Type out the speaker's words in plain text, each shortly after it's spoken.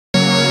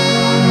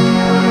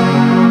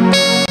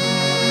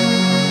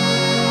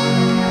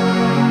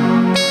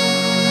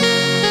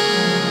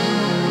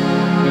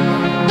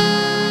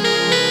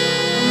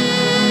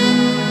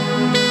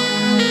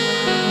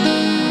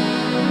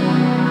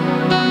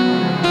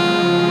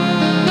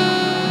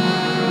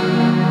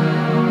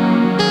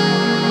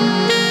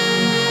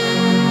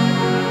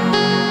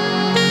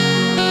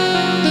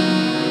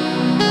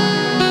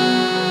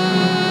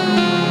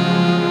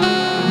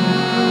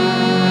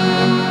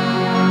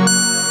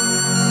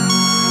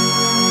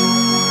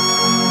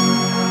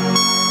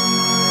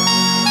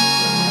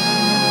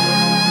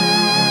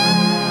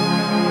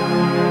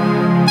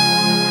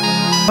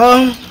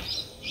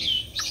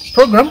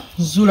program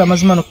Zula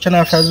Mazima no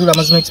channel ya Zula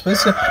Mazima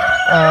Express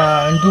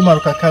nduma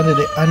lukakande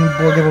the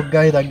unbogable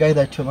guy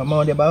that you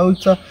mama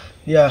about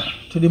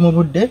tuli mu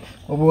budde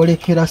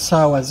obolekera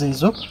saawa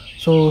zezo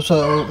so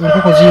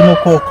nkoko zirimo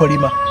ko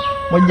kolima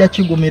mojja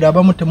kigumira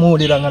abamu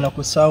temuwuliranga na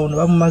ku sound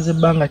bamumaze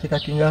banga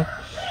kikatinga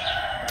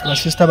na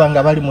sister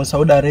banga bali mu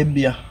Saudi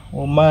Arabia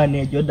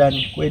Oman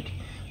Jordan Kuwait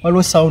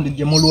waliwo sound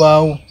je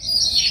mulwawo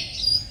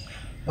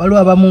waliwo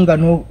abamunga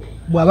no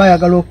bwaba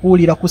yagala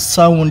okuwulira ku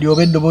sound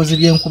obeddobozi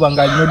lyenkuba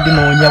nga alino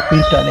dinoonya ku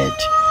internet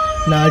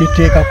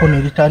n'aliteekako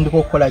ne litandika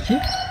okukola ki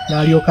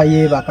n'alyoka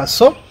yeebaka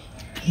so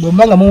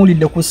bwembanga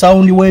muwulidde ku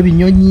sound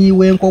w'ebinyonyi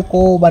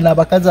w'enkoko bano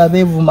abakazi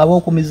abeevuma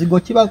b'oku mizigo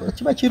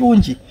kiba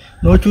kirungi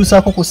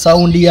n'okyusako ku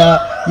sound ya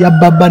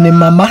baba ne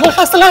mama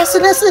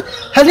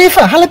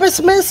halifa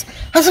halapesimes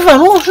hasifa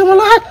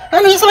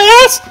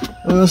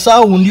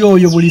sound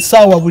oyo buli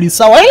sawa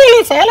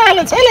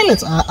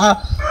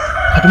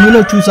kati mwine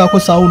okyusako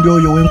sound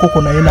oyo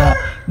w'enkoko naye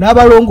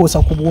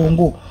n'abalongoosa ku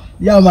bwongo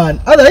man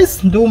otherwise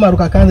nduma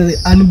lukakande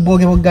the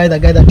unbogable guy the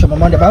guy that you're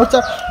mama about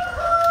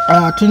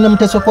tulina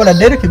muteso kola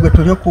Derek gwe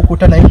tulio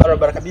kukuta naye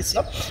barabara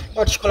kabisa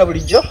tukikola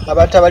bulijjo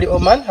abantu abali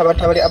Oman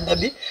abantu abali Abu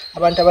Dhabi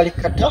abantu abali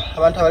Qatar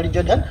abantu abali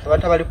Jordan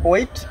abantu abali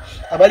Kuwait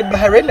abali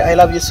Bahrain I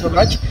love you so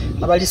much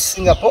abali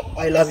Singapore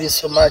I love you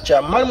so much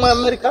Malmo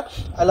America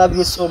I love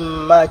you so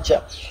much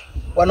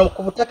wano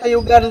kubutaka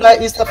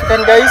Uganda East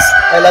African guys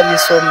I love you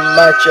so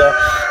much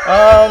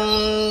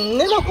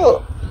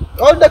nenako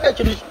all the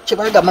country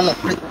chibaga mana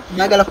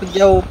nagala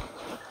kujjawo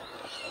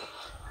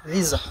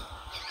visa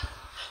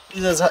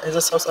is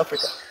a South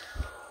Africa.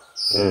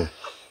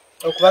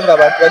 Okubanga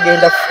abantu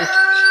bagenda foot.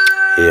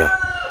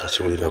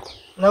 Tachulirako.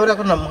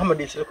 Nawulirako na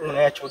Muhammad Isirako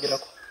naye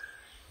achogerako.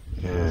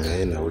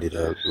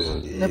 Nawulira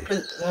gundi.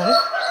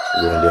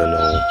 Gundi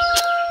ano.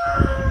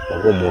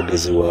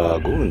 Ogomogezi wa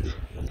gundi.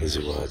 Mogezi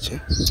wache.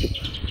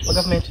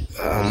 Government.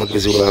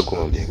 Mogezi wa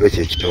gundi.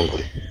 Gweche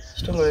kitongole.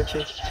 Kitongole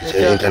che.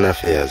 Internal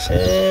affairs.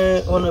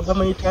 Ono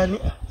bamayitani.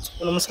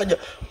 Ono musajja.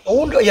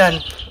 Owundo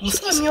yani.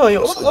 Musami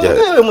oyo.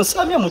 Oyo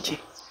musami muki.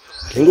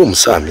 Ingo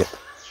musamya.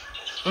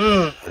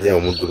 Ali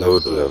omuntu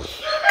gawo.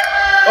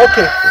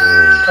 Okay.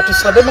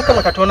 Katusademu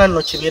kama katona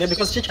no kibere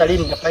because chichali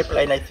in the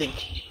pipeline I think.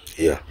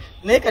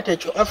 Naye kati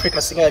ekyo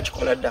Africa singa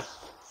yakikola dda.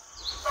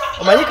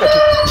 Omanyi kati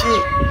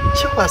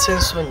kikwasa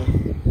ensonyi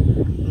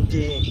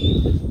nti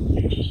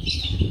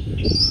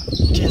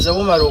nze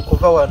bumala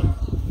okuva wano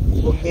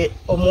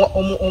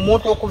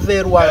omuntu okuva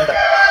e Rwanda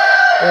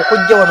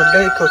okujja wano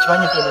ddaleka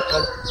okimanyi nti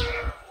olutalo.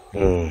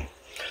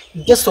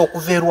 Just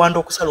okuva e Rwanda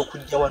okusala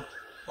okujja wano.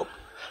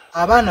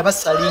 Abaana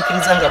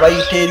basalinkiriza nga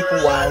bayita eri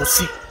ku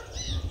wansi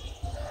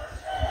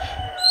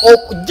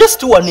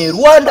just wane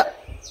Rwanda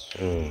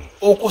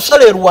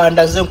okusala e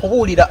Rwanda nze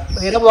nkubuulira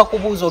era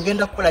bakubuuza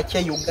ogenda kukola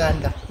kya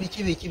Uganda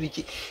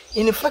biki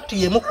in fact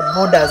yemu ku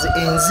borders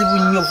enzibu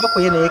nnyo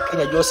vako yene ye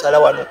Kenya gyosala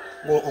wano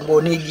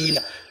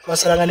ng'onigiina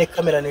twasalanga ne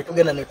kamera ne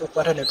tugenda ne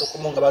tukwata ne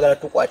tukumunga bagala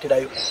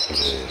tukwatirayo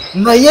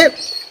naye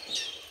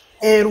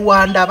e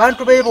Rwanda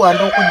abantu b'e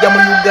Rwanda okujja mu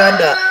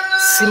Uganda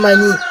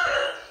simanyi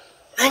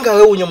nga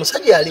wewe unyo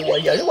musajja ali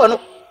wano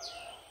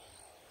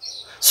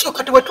so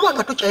kati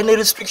wetubanga tukyalina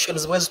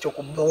restrictions bwezi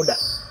ku border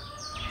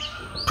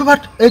tuba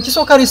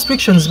ekisoka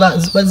restrictions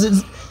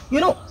you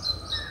know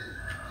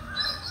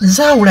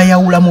zawula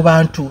yawula mu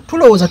bantu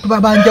tulowooza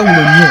tuba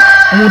banjawulo nnyo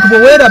omuntu bwe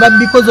weeraba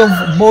because of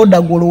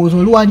border golowooza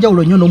oli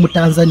wanjawulo nnyo n'omu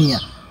Tanzania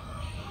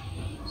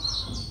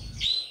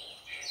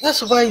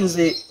that's why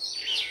nze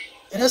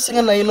era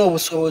singa nalina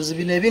obusobozi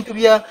bino ebintu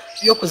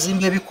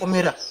by'okuzimba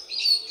ebikomera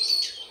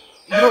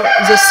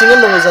nze singa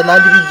ndowooza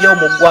nandibijjawo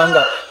mu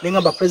ggwanga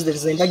nengamba president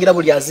ze ndagira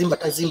buli azimba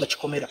tazimba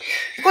kikomera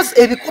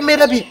because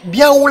ebikomera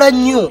byawula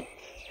nnyo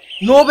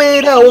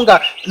n'obeeraawo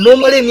nga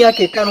n'omala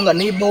emyaka 5 nga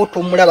neyibawo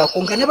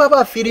tomulabako nga ne baba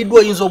afiiriddwa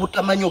oyinza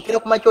obutamanyi okera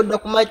ku maki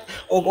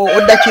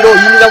odda kiro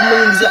oyinza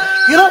bumuyingiza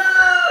you know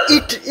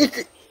it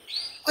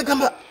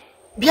kwegamba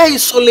bya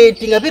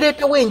isolate nga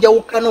bireetawo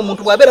enjawukana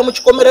omuntu bw'abeera mu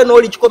kikomera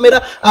n'oli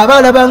kikomera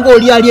abaana banga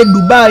oli ali e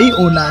Dubai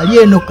ono ali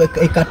eno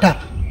e Qatar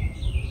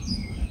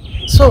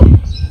so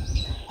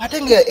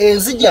atenge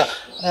enzija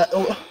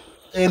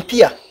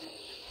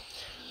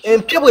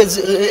empya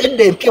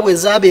bwe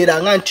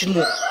zabeeranga nti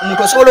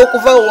omuntu osobola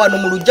okuva wano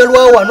mu lujja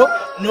lwa wano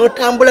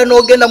n'otambula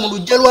n'ogenda mu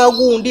lujja lwa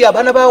gundi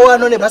abaana ba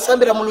wano ne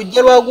basambira mu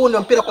lujja lwa gundi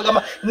omupiira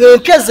kwagamba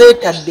ng'empya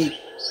zeetadde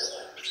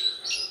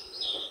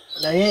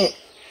naye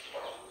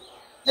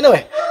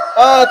anyway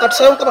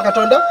katusabe Mukama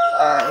Katonda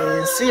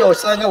ensi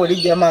osanga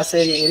welijja amaaso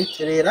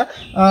eritereera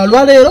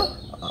lwaleero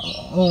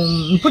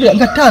mpulira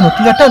nga ttaano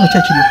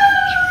kyekiriwo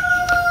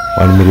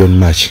 1 million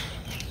match.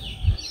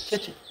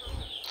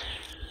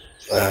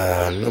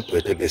 No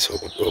kwetegesa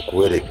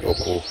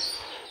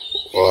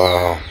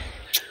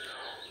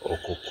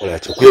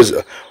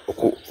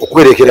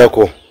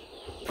okwerekerako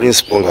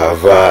principal nga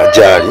ava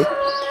gyali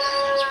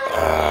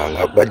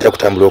nga bajja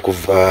kutambula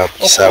okuva ku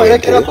kisaawe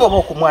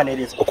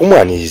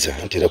okumwaniriza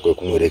ntera kwe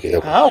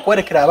kumwerekerako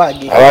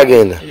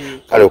abagenda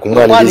kale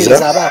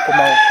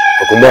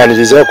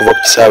okumwaniriza okuva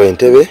ku kisaawe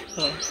Entebbe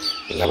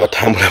nga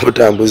batambula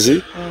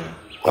butambuzi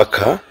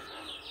paka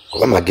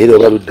oba magere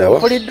oba luddawa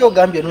olidde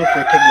ogambye nuupu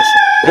etegese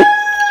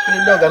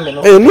olidde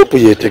ogambye nuupu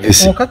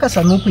yetegese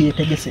okakasa nuupu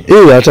yetegese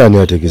ate ani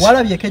ategese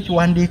walabyeko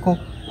ekiwandiiko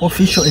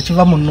official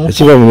ekiva mu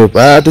nuupu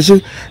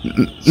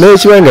naye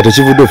kibaye nga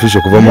tekivudde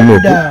official kuva mu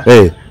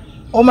nuupu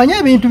omanye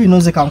ebintu bino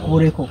nze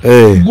kankubuleko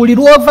buli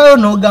lwovayo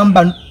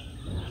n'ogamba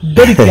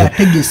Deriki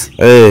ategese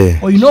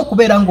olina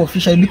okubeera nga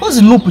official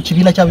because nuupu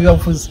kibiina kya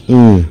byabufuzi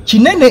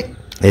kinene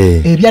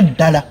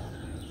ebyaddala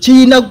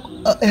kirina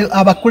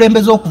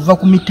abakulembeze okuva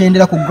ku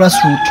mitendera ku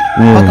grassroot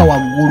paka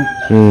waggulu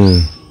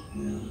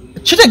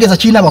kitegeeza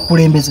kirina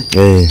abakulembeze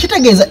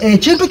kitegeeza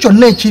ekintu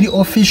kyonna ekiri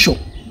official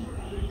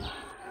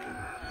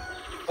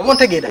oba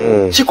ntegeera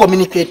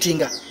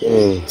kicommunicatinga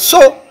so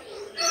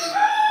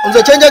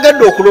nze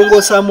kyenjagadde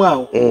okulongoosaamu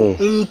awo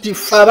nti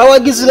fe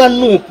abawagizi ba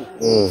nuupu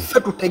fe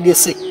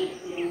tutegese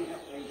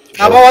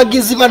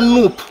abawagizi ba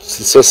nuupu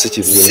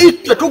si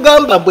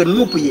tetugamba bwe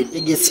nuupu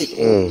yetegese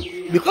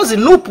because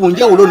nuupu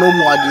njawulo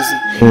n'omuwagizi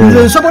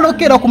nze nsobola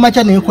okukeera ku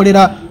makya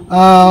nenkolera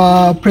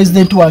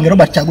president wange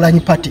Robert Kyagulanyi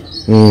party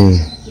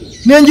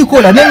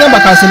nenjikola nengamba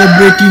ka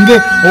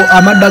celebrating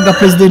amadda ga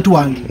president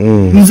wange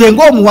nze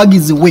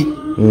ng'omuwagizi we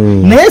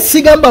naye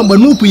sigamba mbwe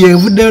nuupu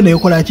yevuddeyo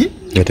nekola ki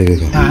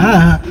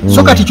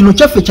so kati kino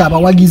kyaffe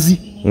kyabawagizi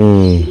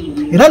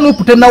era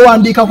nuupu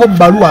tenawandiikako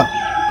bbaluwa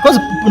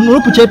because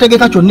nuupu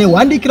kyetegeka kyonna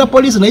ewandiikira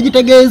poliisi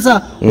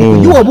negitegeeza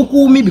okugiwa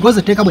obukuumi because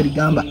etteeka bwe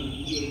ligamba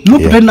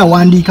nuupu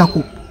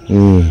tenawandiikako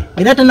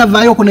era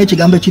tenavaayoko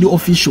n'ekigambo ekiri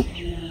official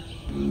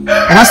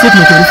oba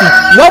statement erifu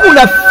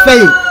wabula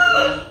ffe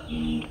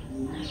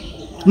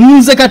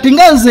nze kati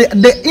nga nze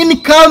the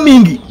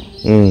incoming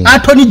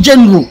attorney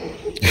general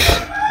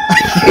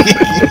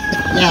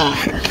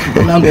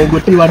nange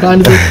ogotiwa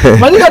tandise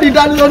manyi kati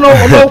tandise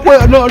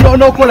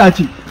n'okola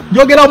ki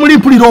njogera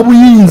mulipulira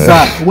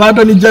obuyinza bwa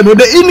Attorney General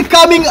the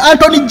incoming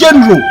Attorney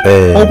General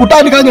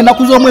okutandika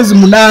ng'ennaku z'omwezi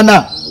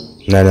 8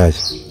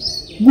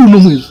 guno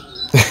mwezi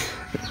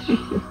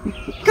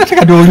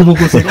kati oli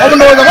mukoseka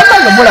obulowooza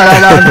bannange mulaba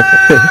abantu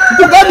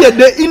tugambye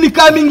the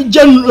incoming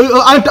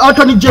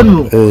Attorney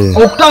General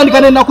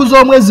okutandika n'ennaku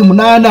z'omwezi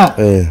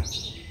 8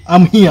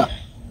 I'm here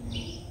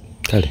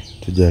kale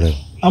tujjalawo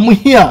I'm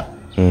here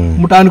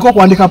mutandika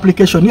okuwandika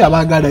application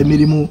abaagala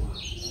emirimu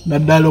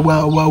naddala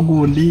obwa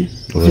gundi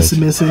office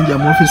messenger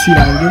mu office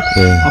yange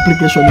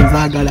application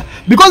ezaagala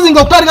because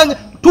nga okutandika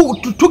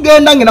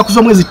tugenda ng'ennaku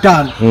z'omwezi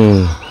 5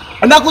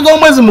 ennaku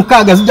z'omwezi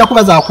 6 zijja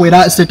kuba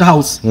zakwera State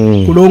House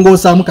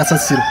kulongoosaamu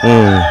kasasiro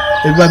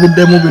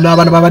ebibabiddemu bino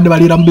abaana babadde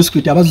baliira mu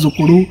biscuit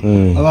abazzukulu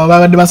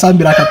babadde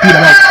basambira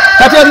akapiira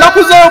kati ennaku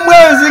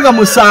z'omwezi nga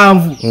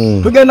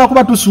 7 tugenda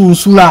kuba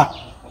tusunsula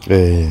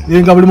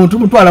nga buli muntu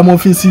mutwala mu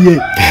office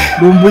ye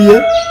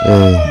lumbuye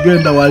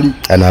genda wali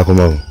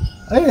anaakomawo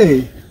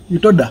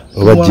itoda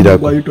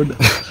obajjirako itoda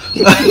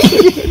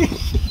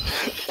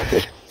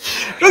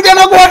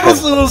tugenda kuba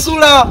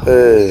tusunsula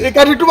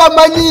kati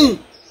tubamanyi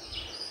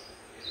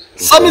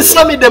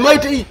sami the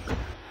mighty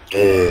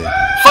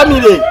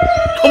family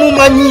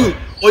tumumanyi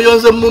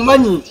oyonze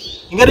mumanyi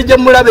ngeri gye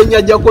mulabe nya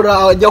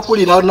ajja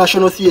kulira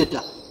National Theatre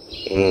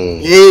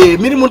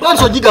mirimu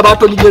ntanso giga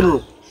Attorney General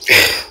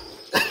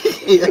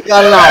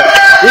kala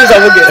yiza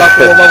bugenda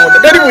kuba mundo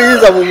dali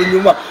muyiza mu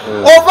nyuma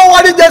ova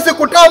wali jese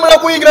kutambula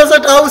kuyingira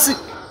State House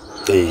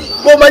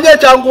bomanya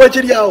changu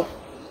ekiri awo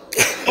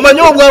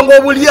omanyi obwangu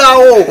obuli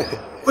awo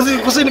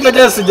kusindika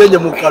jese jenye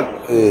mukalu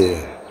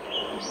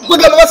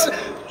kugamba basi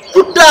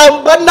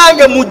tutamba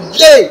nange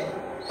mujje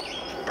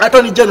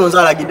Attorney General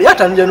nzalagide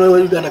Attorney General wa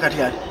Uganda kati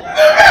yali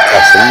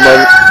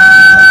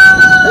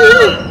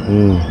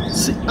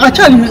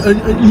achali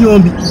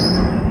nyombi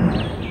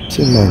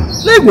simman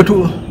negwe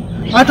tu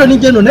Attorney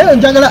General naye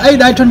njagala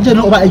aida Attorney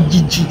General oba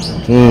ejiji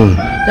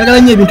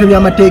njagala nnyo ebintu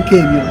by'amateeka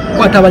ebyo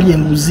kwata abali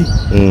enguzi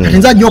kati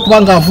nzajja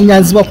okuba nga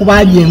avunanyizibwa ku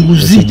baali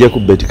enguzi sijja ku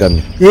beti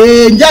kamwe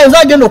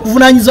nzagenda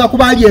okuvunaanyizibwa ku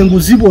baali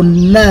enguzi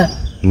bonna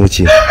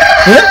muki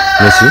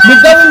mu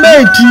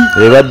gavumenti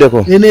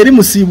ebaddeko eri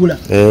musiibula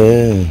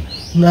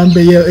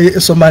nambe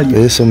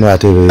Somalia Somalia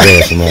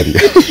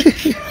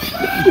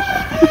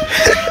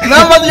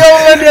namazi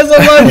y'obuwende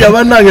Somalia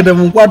bannange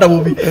temunkwata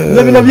bubi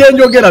nze bino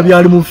byenjogera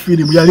byali mu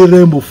firimu yali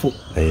Rainbow 4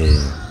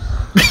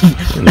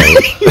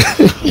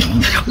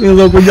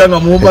 nzo kujja nga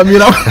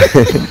mumpamira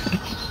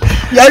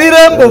yali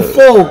Rainbow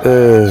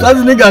 4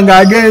 sazi niga nga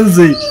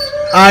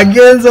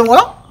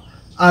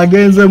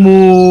agenze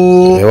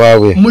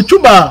mu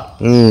Cuba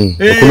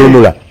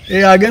okununula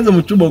agenze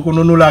mu Cuba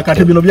okununula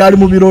kati bino byali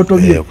mu birooto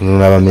bye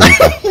okununula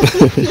Amerika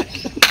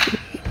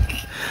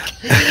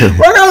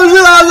Wana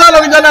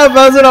uzila kujana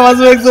fazila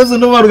mazu exos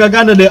no maruka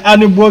kanda de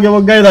ani boge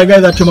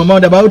bogaira to mama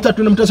about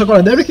tatu mteso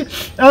kola Derek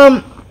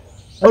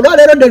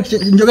olwalero de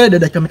njogere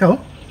de kamikao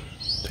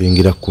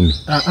tuyingira 10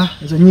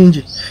 ezo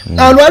nyingi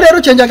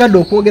olwalero kyenjagadde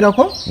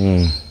okwogerako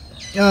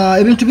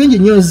ebintu bingi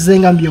nnyo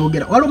zenga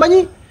mbyogera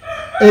walumanyi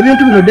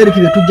ebintu bino Derek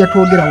bye tujja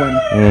twogera wano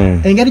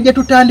engeri gye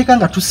tutandika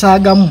nga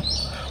tusaagamu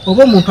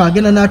oba omuntu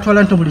agenda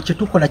n'atwala nti buli kye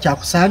tukola kya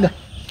kusaaga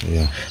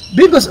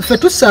Because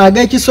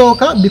fetusaaga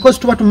ekisooka because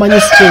tuba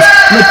tumanyi stress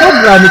ne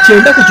program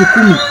kyenda ku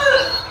 10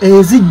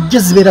 ezijja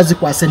zibeera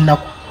zikwasa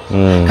ennaku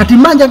kati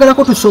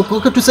manjagalako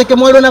tusooka tuseke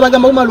mwalo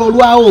n'abagamba umalo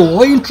olwawo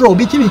o intro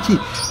biki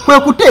kwe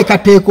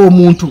kuteekateeka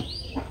omuntu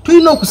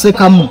tulina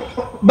okusekamu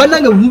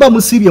bannange mba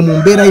musiibye mu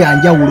mbeera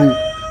yanjawulo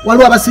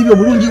waliwo abasiibye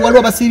obulungi waliwo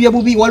abasiibye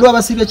bubi waliwo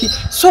abasiibye ki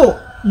so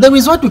there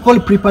is what we call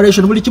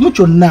preparation buli kimu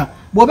kyonna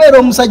bw'obeera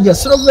omusajja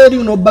siroveri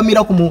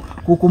n'obbamira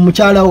ku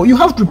mukyalawo you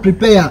have to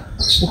prepare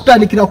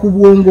okutandikira ku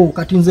bwongo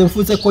kati nze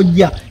nfuuse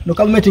kojja no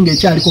gavumenti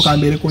ng'ekyaliko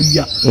kambeere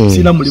kojja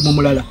sina mulimu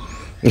mulala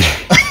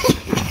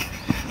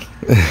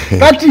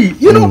kati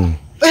you know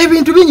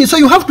ebintu bingi so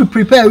you have to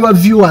prepare your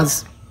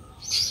viewers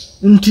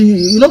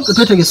nti you know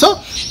twetege so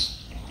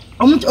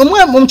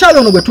omukyalo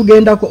ono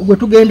gwe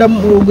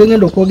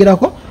tugenda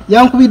okwogerako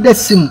yankubidde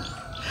essimu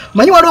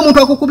manyi waliwo omuntu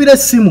akukubira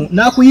essimu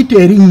n'akuyita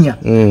erinnya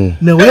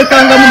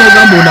neweekangamu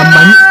n'ogamba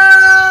onamanyi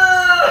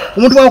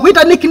omuntu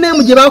wakuyita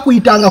nickname gye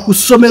bakuyitanga ku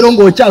ssomero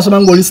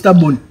ng'okyasoma ng'oli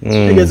stubborn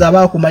tegeeza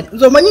abaakumanyi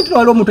nze omanyi nti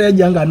waliwo omuntu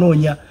ayajja nga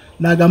anoonya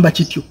n'agamba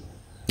kityo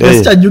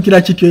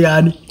esikyajjukira kityo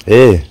yaani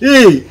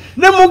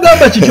ne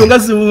mugamba kityo nga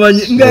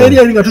simumanyi nga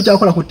eri nga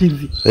tukyakola ku TV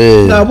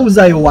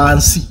ng'abuuzaayo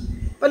wansi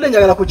badde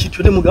njagala ku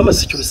kityo ne mugamba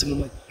sikyo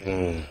simumanyi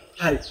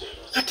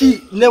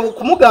kati ne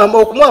kumugamba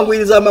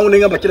okumwanguyiriza amangu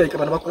negamba kirabika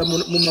bana bakola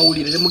mu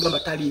mawulire ne mugamba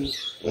taliiwo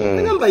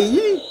negamba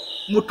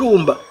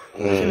mutumba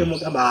ne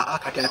mugamba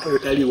akati atoyo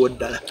taliiwo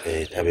ddala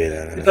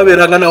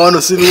tabeeranga na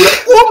wano sirula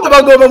kumbe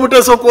bagomba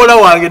mutesokola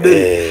wange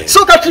de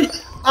so kati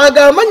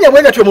agamanya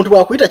bwe gatyo omuntu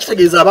bwakuyita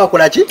kitegeeza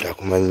abakola ki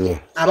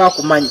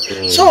abakumanyi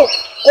so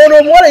ono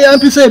omuwala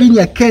yampisa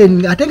erinnya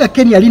Ken ate nga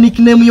Ken yali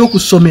nickname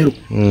y'okusomero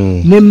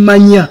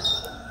nemmanya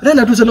era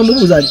natuuse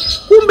n'omubuuza nti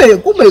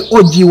kumbe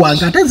oji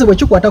wange ate nze bwe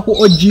kikwata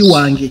ku oji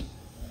wange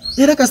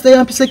era kasita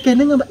yampise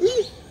Ken ngamba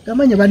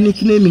gamanya ba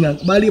nickname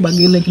bali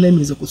bagenda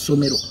nickname ku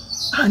ssomero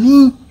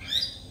ani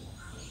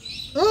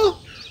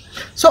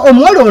so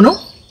omuwala ono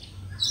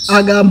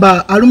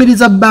agamba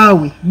alumiriza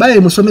bbaawe baye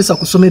musomesa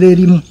ku ssomero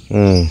erimu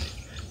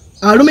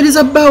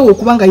alumiriza bbaawe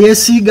okubanga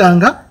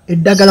yeesiiganga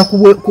eddagala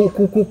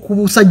ku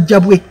busajja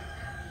bwe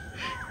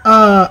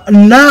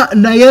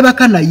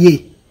nayeebaka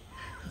naye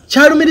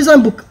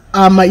kyalumiriza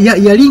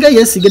yalinga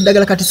yeesiga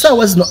eddagala kati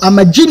saawa zino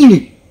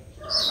amajini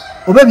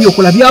oba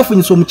ebyokola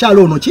byafunyisa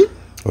omukyalo ono ki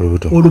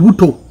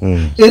olubuto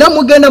era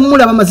mugenda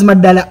mumulaba mazima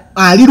ddala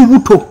ali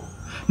lubuto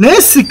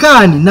naye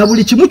sikaani na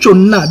buli kimu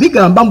kyonna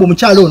bigamba mbu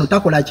omukyalo ono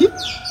takola ki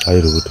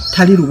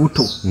tali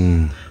lubuto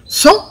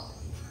so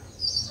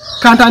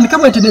kantandika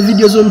bwete ne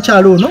video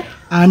z'omukyalo ono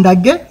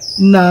andage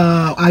na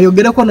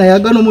ayogereko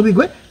nayaga n'omubi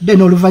gwe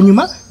then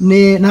oluvannyuma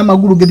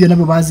n'amagulu ge byonna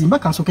bwe bazimba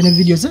kansooke ne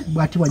video ze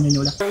bw'ati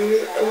bwanyonyola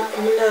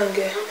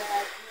munange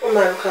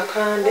omaluka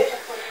kande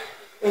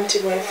nti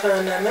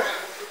bwefaanana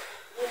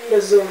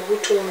ndoza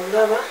olubuto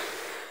olulaba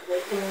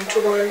omuntu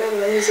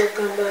bwandaba ayinza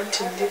okugamba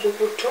nti ndi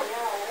lubuto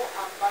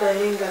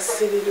naye nga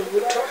siri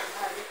lubuto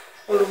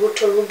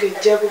olubuto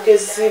lugejja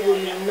bugezi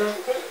buli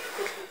lunaku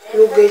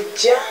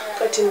lugejja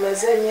kati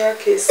maze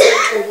emyaka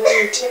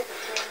 3 nti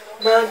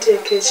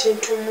banteeka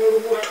ekintu mu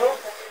lubuto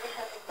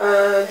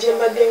gye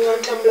mbadde nga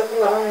ntambulako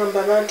nga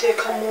bangamba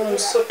banteekamu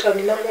omusota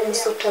ninamu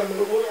omusota mu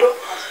lubuto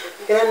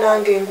era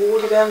nange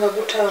nguwulira nga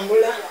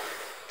gutambula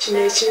kino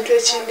ekintu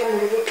ekindi mu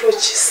lubuto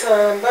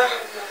kisamba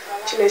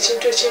kino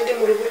ekintu ekindi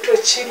mu lubuto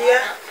kirya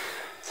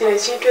kino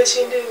ekintu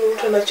ekindi mu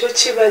lubuto nakyo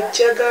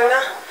kibajjagala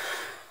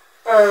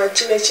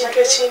kino ekintu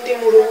ekindi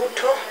mu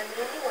lubuto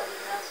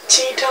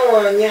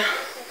kiyitawaanya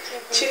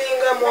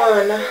kiringa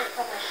mwana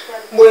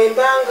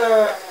bwembanga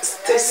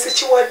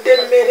sikiwadde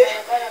emmere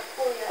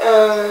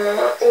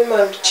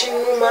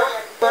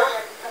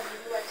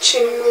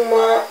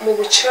kinnuma mu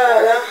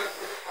bukyala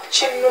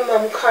kinnuma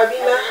mu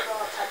kabina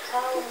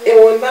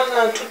ewembanga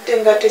ntudde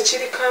nga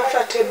tekiri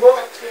comfortable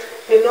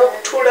nina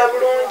okutuula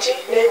bulungi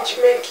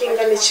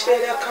nenkimakinga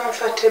nekibeera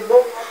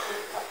comfortable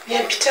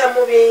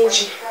byempitamu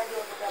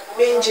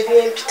bingi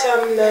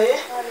byempitamu naye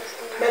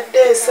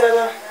madde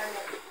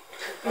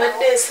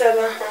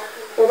nsaba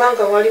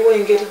obanga waliwo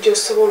engeri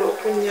gy'osobola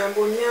okunyamba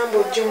onyamba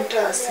ojja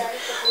ontaase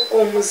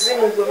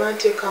omuzimu gwe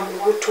banteeka mu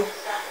lubuto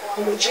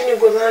omujini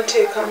gwe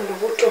banteeka mu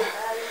lubuto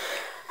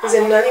nze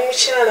nali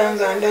mukyala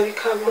nga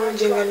ndabika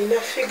bulungi nga nina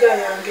figa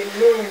yange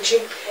ennungi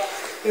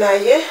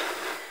naye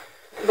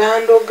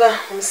bandoga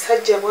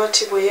omusajja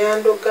bw'ati bwe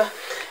yandoga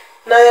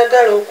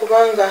n'ayagala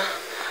okubanga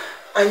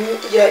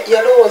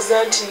yalowooza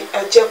nti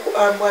ajja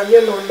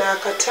mbwanyonoona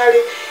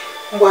akatale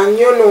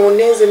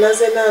mbwanyonoone nze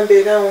naze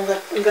nambeerawo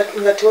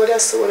nga tewali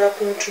asobola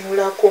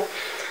kuntunulako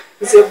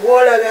nze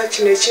gwolaba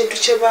kino ekintu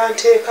kye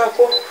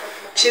banteekako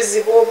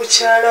kiziba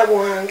obukyala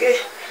bwange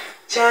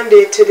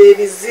kyandeetera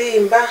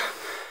ebizimba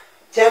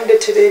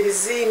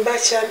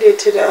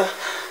kyandeetera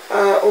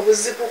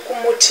obuzibu ku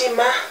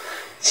mutima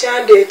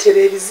kyandeetera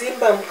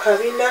ebizimba mu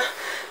kabina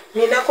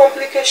nina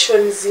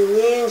complications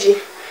nyingi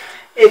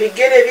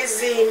ebigere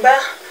bizimba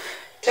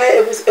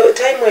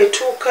time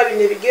etuuka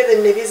bino ebigere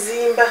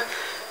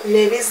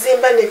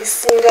nebizimba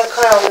nebisingako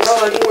awo nga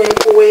waliwo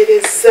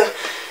enkuweereza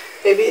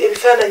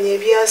ebifaananyi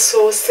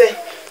ebyasoose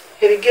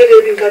ebigere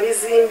ebinga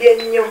bizimbye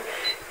nnyo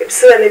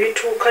ebiseera ne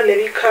bituuka ne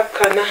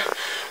bikakkana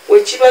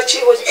wekiba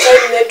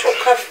kiwekitali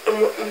netuuka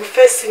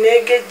mufeesi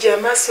negejja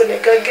amaaso ne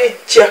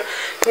gagejja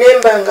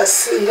nemba nga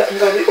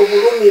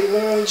obulumi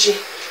bungi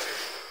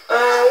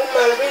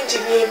umalo bingi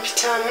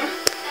byempitamu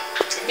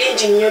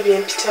bingi nnyo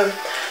byempitamu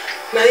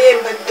naye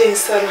mbadde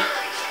nsaba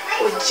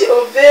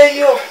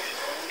oveeyo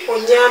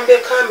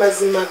onyambeko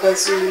amazima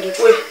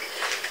gazuulibwe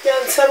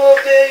yansaba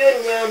oveeyo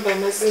nyamba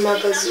amazima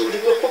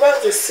gazuulibwe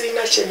kubanga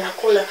sirina kye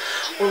nakola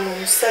ono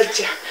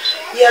omusajja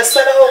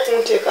yasalawo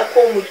okunteekako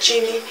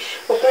omujini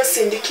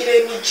okunsindikira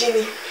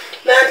emijini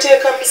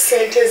n'anteekamu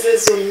ssente ze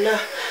zonna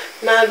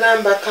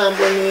n'agamba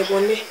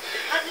kamboneebone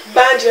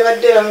bangi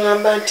babadde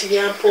baŋŋamba nti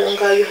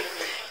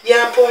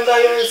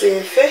yampongayo nze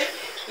nfe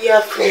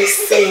yafuna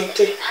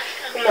ssente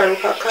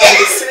kumaluka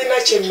kandi sirina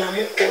kye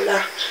namukola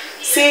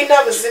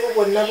sirina buzibu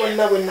bwonna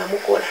bwe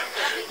namukola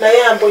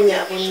naye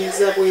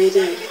ambonyaabonyeza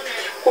bwereere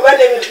kuba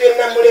n'ebintu bye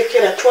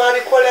namulekera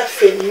twabikola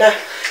ffenna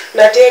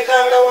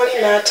nateekanga wali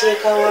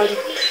n'ateeka wali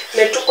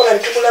ne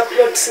tugula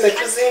plots ne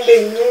tuzimba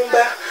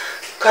ennyumba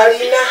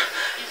kalina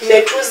ne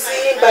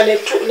tuzimba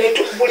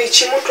buli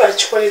kimu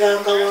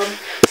twakikoleranga wamu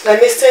nga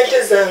ne ssente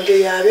zange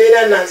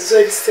yabeera nazo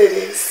ebiseera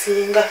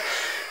ebisinga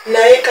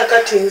naye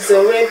kakati nze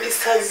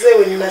olw'empisa ze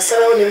we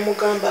nasalawo ne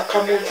mugamba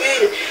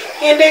akamuviire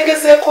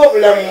ngendengezeeko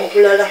obulamu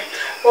obulala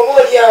oba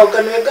oli awo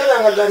gano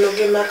wegabanga gano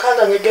ge maka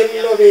gange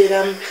genina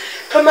obeeramu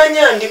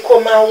tomanya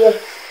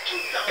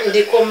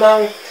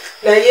ndikomawo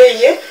naye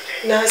ye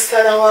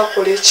n'asalawo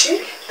akole ki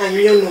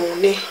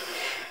annyonoone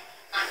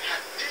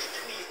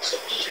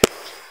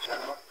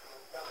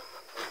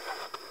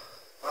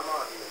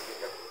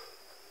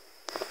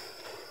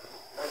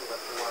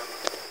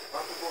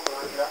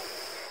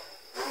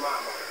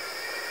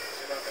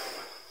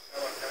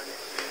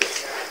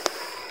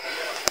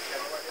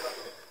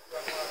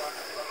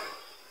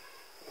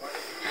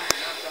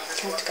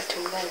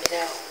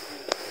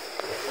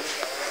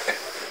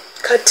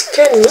kati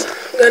Keni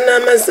gana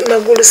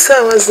amagulu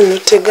saawa zino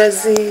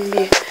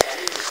tegazimbye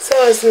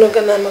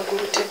gana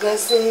amagulu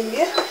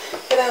tegazimbye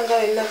era nga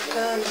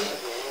wenakugambye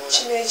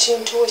kino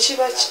ekintu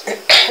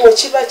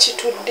wekiba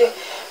kitudde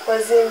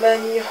wazimba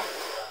nnyo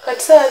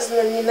kati saawa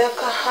zino nina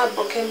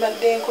kahabo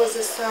kembadde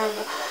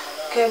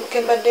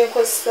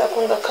nkozesaako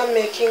nga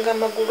kamekinga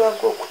amagulu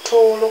ago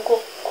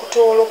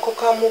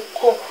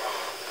okutoolokokamukko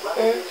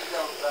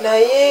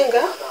naye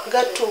nga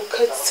gatuuka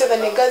ekiseera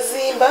ne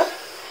gazimba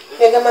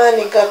negamala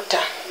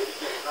negatta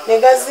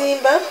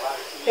negazimba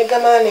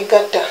negamala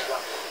negatta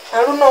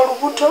aluno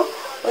olubuto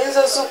oyinza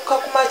ozukka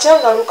ku makya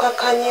nga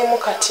lukakanyemu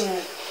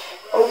katini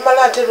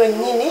olumala ate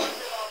lwennyini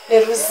ne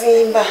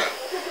luzimba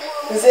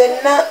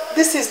nzenna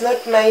this is not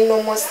my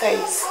normal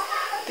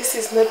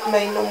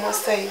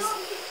size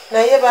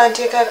naye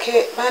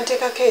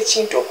banteekako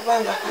ekintu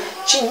okubanga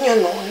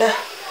kinnyonoona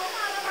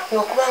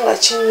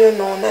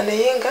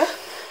naye nga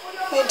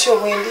bwentyo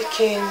bwendi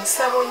Keni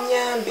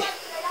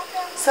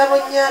sabo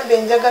nyambe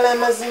njagala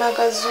amazima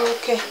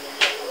gazuuke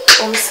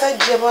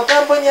omusajja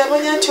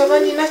bw'abambonyabonya nti oba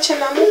nina kye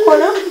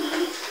namukola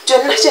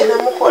kyonna kye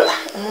namukola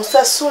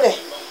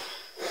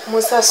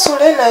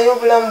musasule naye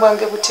obulamu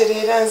bwange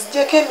butereera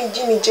nzijjeko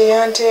emijini gye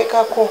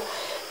yanteekako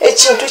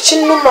ekintu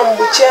kinnuma mu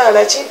bukyala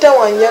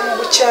kintawanya mu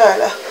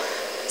bukyala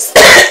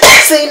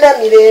sirina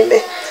mirembe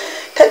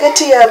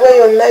tageti yaabwe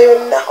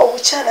yonna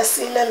obukyala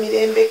sirina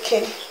mirembe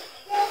Keni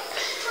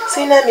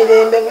sirina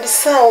mirembe buli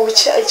ssaawa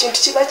ekintu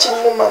kiba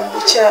kinnuma mu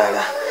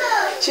bukyala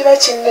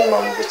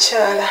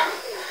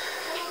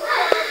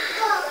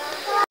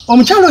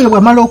omukyalo oyo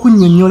bw'amala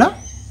okunnyonnyola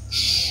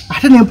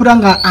ate nempula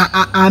nga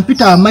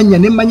ampita amanya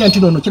nemmanya nti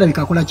nono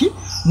kirabika akola ki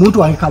muntu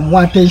wange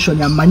kamuwa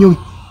attention amanyi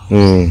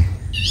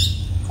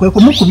kwe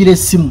kumukubira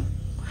essimu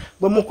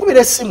bwe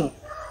mukubira essimu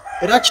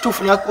era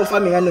kituufu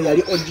nakonfaminga no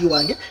yali ogi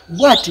wange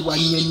bwati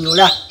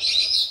bwannyonnyola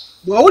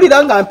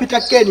bwawulira nga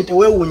mpita Keni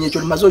teweewuunya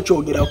ekyo limaze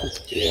okyogerako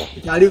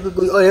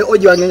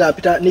ogi wange nga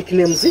mpita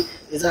nicknames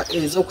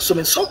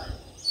ez'okusomesa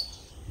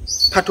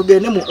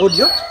katugende mu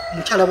audio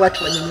mukyala bwati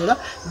bwannyonnyola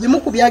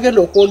bimu ku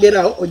byagenda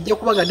okwogerawo ojja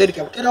kuba nga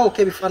Derika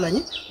buterawooko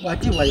ebifaananyi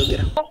bwati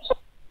bwayogera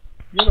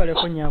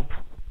yebaleko nyaavu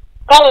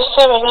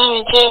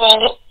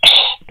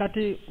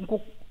kati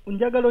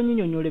njagala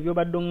onnyinyonnyola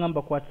ebyobadde oŋŋamba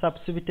ku WhatsApp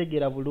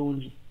sibitegeera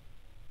bulungi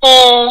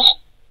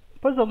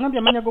pozi ongambye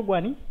amanya go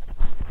gwani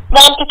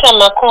bampita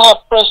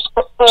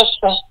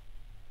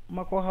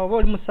Makoha oba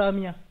oli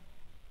musaamya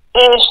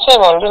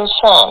sebo ndi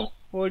musaamya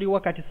oli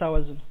wakati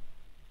saawa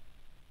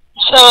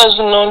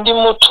zino ndi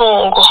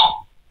mutungo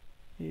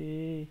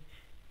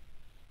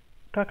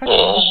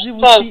kakati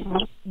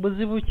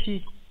buzibu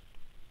ki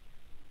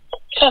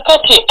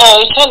kakati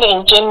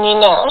challenge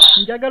nina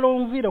njagala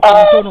onviire ku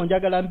ntono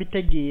njagala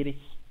mbitegeere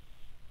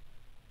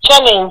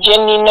challenge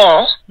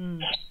nina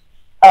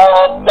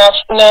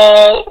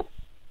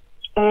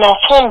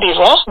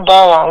nafumbirwa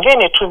bba wange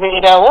ne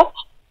tubeerawo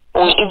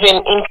we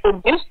even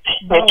introduced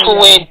ne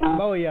tuwedu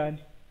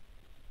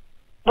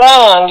bba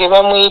wange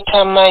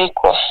bamuyita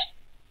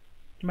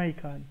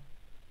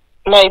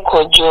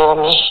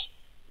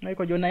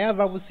Michael Jomi naye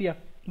ava busia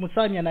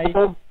musaamya naye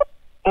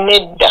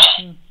nedda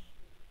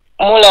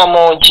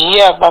mulamoji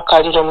ya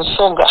bakaliro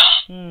musoga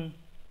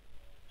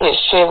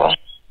esebo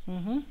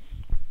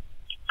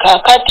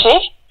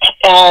kakati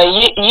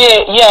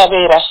ye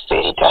abeera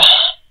seeta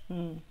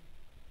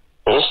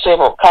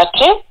esebo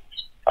kati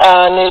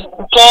ne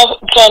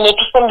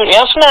tufumbira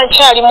yafuna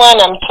nkyali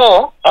mwana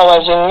muto. I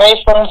was in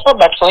my form 4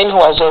 but for him he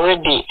was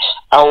already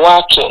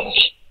working.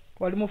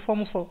 Wali mu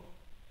form 4?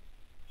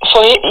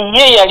 For ye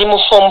yali mu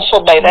form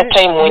 4 by that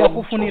time when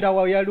yakufunira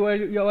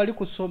wali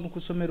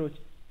kusomero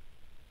ki?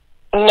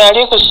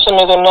 Nali ku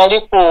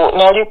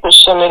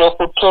somero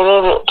ku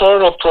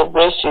Tororo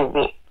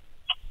progressive.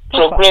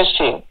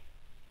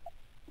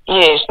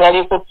 Yes,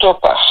 nali ku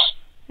topa.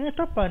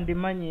 Topa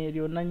ndimanyi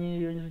eryo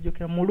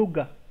nanyiyonjokera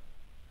muluga.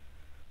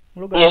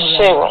 Yes,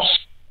 sir.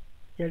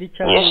 Yali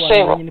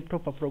chali ni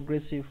proper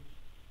progressive.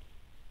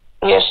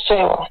 Yes,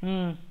 sir.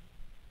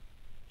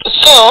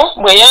 So,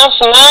 bwe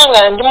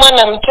yanfunanga ndi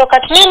mwana muto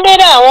kati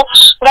nembeerawo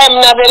nga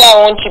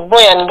munabeerawo nti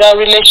boy and girl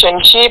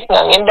relationship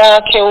nga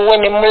ngenda kewuwe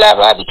ne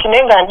mulaba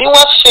bikine nga ndi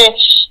waffe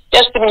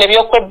just bino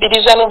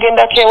ebyokwebiriza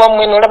nogenda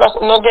kewammwe nolaba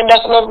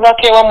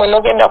kewammwe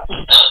nogenda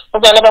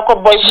kugalabako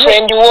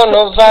boyfriend wo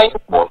novayo.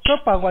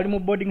 Topa wali mu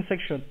boarding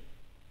section?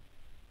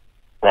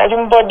 Nali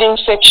mu boarding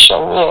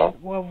section, yeah.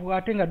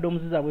 Ate nga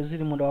domu zaabwe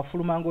ziri munda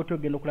wafulumanga oti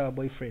ogenda okulaba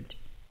boyfriend?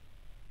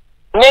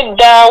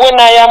 Nedda, when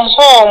I am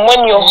home,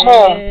 when you're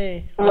home.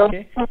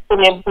 Okay.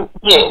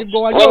 Yes,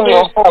 when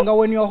you're home. Nga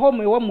when you're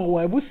home, ewammwe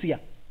wabusia?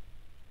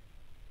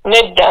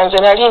 Nedda, nze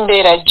nali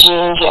mbeera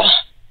Jinja.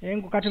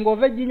 Kati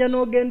ng'ova Jinja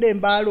n'ogenda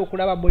Embaalo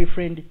okulaba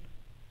boyfriend?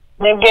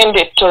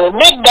 Negenda Ettoro.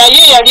 Nedda,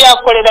 ye yali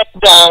akolera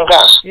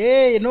Ganga.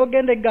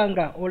 N'ogenda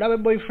Ganga olabe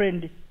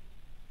boyfriend?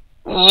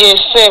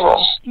 Yes,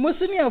 sebo.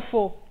 Musinia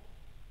 4.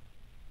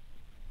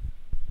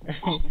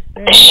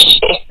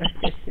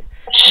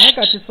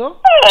 Kati so?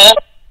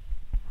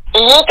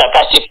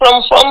 Kakati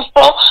from form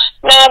 4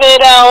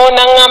 nabeerawo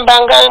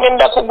nangamba nga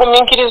ngenda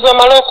kugumiikiriza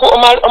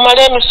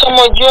omala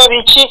emisomo gyo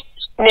biki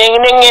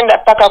nengenda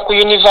paka ku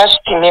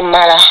university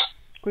nemala.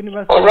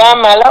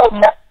 Olwamala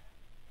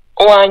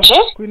wangi?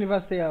 Ku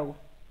university yawo?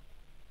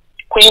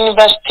 Ku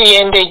university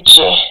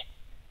y'Endejje.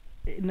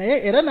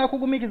 Naye era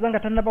nakugumiikiriza nga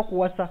tannaba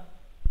kuwasa?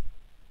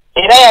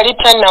 Era yali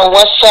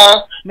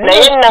tannawasa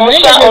naye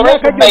namusa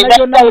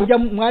olwekajjo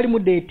mwali mu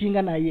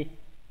datinga naye.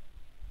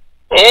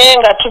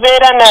 Nga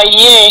tubeera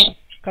naye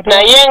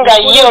naye nga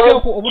ye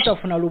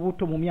obutafuna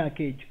lubuto mu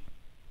myaka egyo.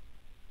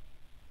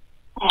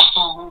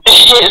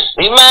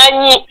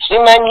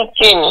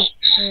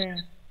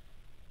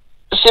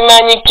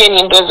 Simanyi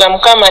Keni ndoza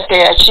Mukama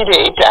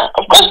teyakireeta.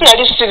 Of course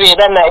nali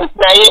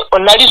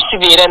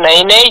sibeera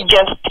naye naye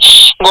just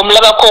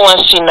ng'omulabako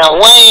wansi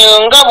nawe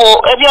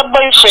ngabo ebya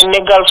boyfriend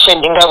ne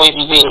girlfriend nga bwe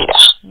bibeera.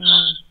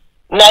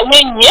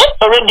 Naye ye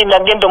already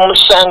nagenda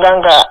omusanga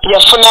nga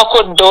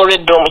yafunako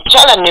dooredde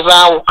omukyala ne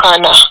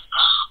baawukana.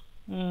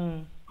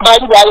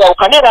 Baali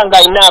baayawukana era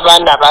ng'alina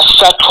abaana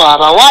 3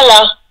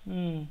 abawala.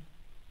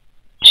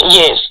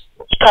 Yes.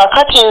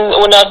 Kakati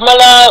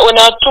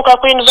unatuka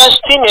ku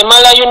university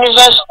nemala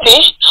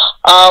university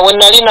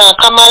wenali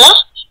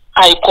nakamala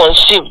I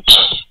conceived.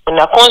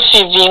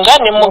 Conceiving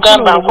ne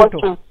mugamba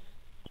nkotu.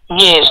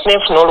 Yes,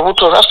 nefuna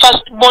olubuto lwa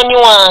first born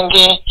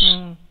wange.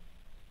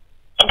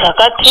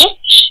 Kakati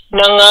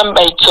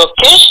nangamba it's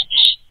okay.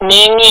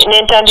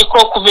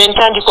 Nentandika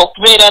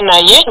okubeera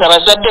naye nga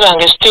bazadde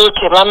bange still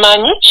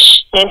tebamanyi.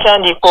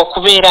 Nentandika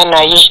okubeera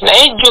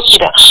naye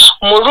jjukira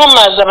mu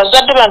rumors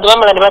abazadde bange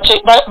bamala ne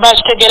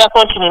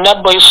bategeerako nti nina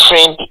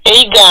boyfriend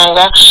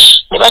eyiganga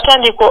ne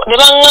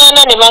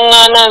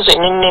baŋŋaana nze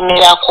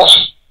nennemerako.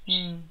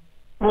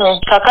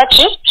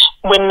 Kakati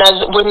bwe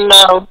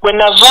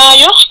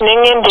navaayo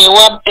nengenda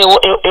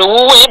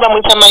ewuwe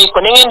bamuyita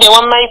Michael nengenda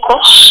ewa Michael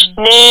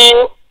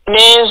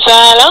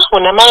nenzaala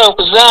bwenamala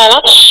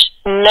okuzaala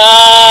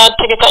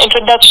nategeka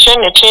introduction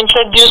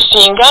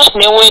netuintroducinga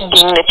ne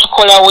wedding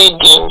netukola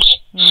wedding.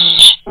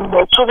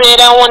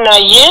 Tubeerawo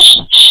naye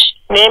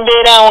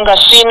nembeerawo nga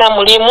siina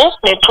mulimu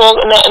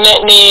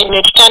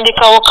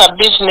netutandikawo ka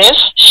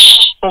business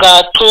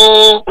nga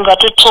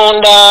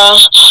tutunda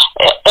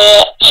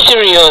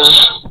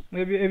cereals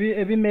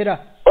ebimera.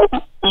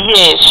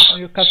 Yes,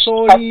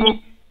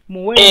 kasooli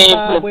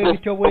muwemba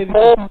bwebityo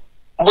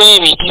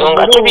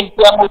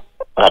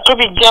nga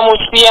tubijja mu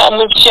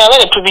kyalo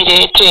ne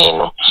tubireeta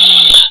eno.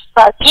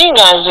 Kati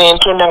nga nze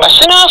ntunda nga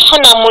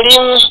sinaafuna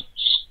mulimu.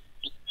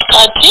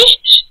 Kati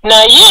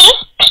naye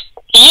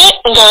ye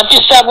nga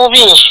mpisa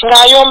bubi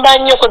ng'ayomba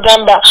nnyo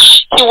kugamba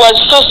he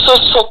was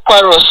so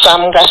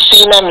quarrelsome nga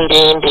siina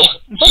mirembe.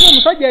 Mpaka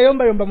omusajja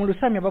ayombayomba mu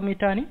Lusamya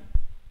bamuyitaani?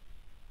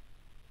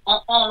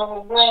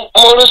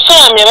 Mu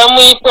Lusamya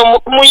bamuyita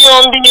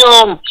Omuyombi.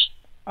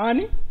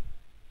 Ani?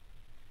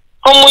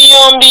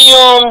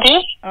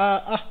 Omuyombi.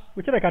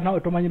 Ukireka nawe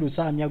tomanyi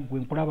Lusamya gwe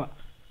nkulaba.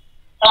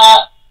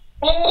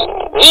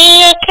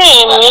 Iye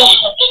Keni.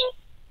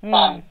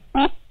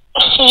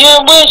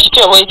 Bwe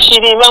kityo bwe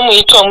kiri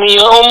bamuyita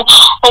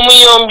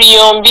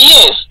omuyombi.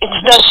 Yes,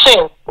 it's the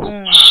same.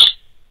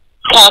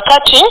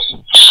 Kakati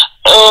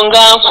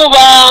nga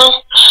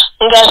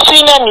nga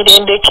sina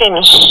mirembe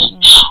Keni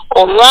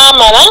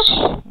olwamala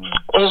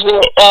nze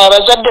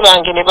abazadde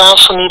bange ne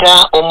banfunira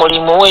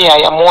omulimu we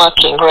I am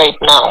working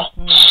right now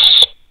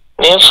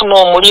nenfuna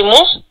omulimu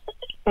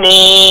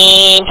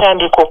ne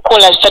ntandika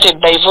okukola started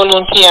by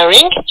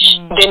volunteering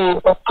then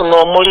nfuna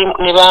omulimu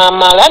ne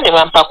bamala ne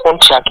bampa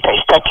contract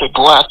I started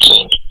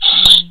working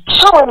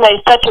so when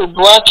I started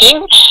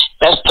working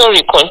the story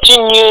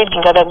continued.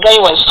 The guy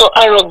was so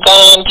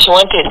arrogant. He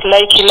wanted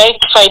he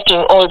liked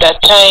fighting all the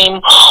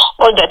time.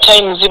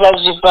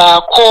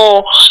 Ziba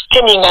ko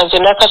Keni nga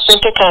zonna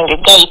kasente kange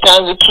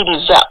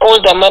gayitanzikiriza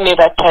all the money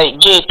that I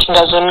get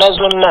nga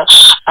zonna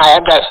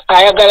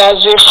ayagala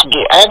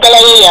azefuge ayagala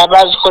ye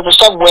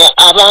yabazikozesa gwe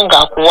abanga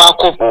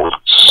akuwaako buuli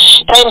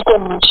time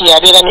nti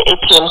yabeera ne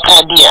ATM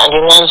card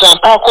yange nga nza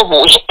mpaako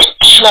buuli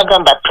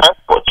nagamba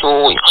transport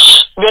oyo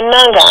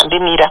byonna nga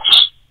mbimira.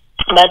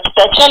 But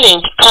the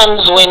challenge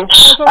comes when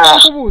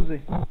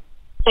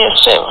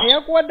yes sir.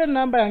 Yakuwadde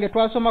namba yange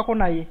twasomako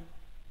naye.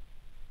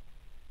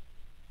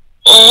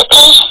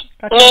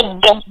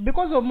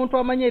 Because omuntu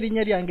amanya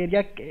erinnya lyange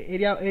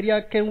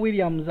erya Ken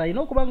Williams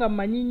ayina okuba nga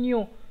mmanyi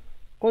nnyo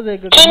koze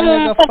ga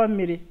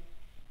family.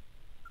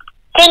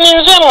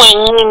 Nze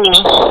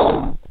mwennyini.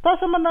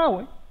 Twasoma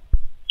naawe?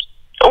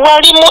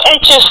 Wali mu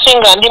HSC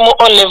nga ndi mu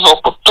O level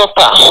ku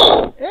topa.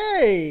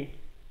 Hey.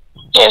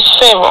 Yes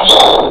sir.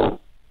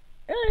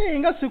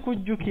 Nga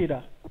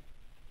sikujjukira.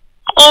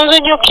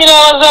 Onzijjukira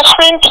was a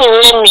friend to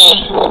Remy.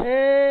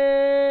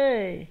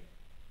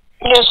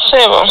 Yes,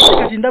 sir.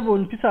 Kati ndaba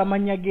onpisa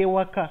amanya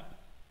g'ewaka.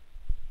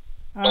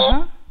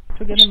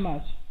 Tugende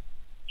maaso.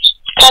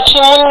 Kati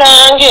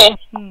munnange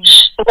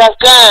nga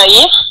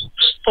gaayi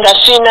nga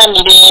sina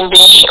mirembe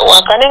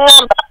waka ne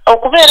ngamba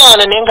okubeera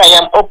wano naye nga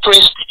am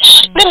oppressed.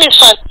 Let me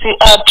first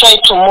try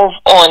to move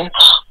on.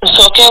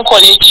 Nsooke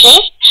nkole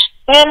ki?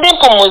 Ngende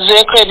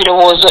mpumuzeeko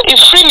ebirowoozo.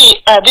 If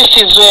really this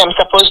is where I'm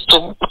supposed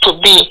to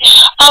be,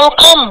 I'll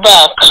come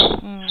back.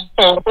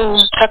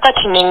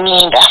 Kakati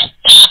nenyinda.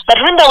 But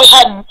remember we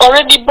had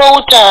already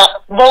bought a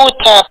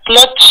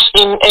plot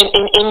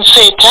in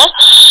Feta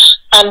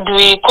and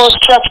we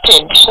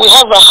constructed. We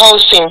have a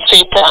house in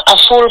Feta, a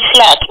full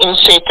flat in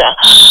Feta.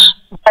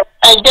 But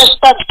I just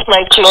packed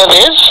my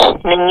clothes,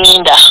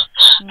 nenyinda.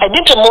 I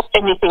didn't remove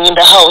anything in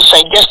the house.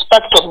 I just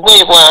packed up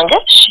goye bwange,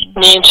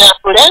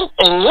 nentambula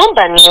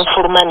ennyumba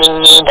nenfuluma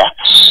nenyinda.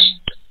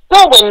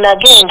 So when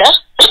nagenda,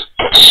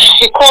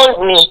 he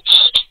called me.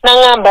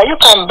 Nangamba, you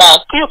come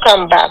back.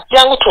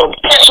 Jangu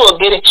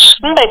twogere.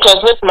 Remember it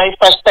was not my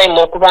first time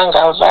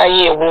okubanga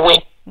avaayo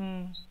ewuwe.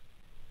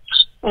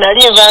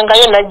 Nali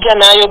nvangayo najja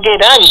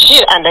n'ayogera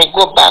and I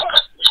go back.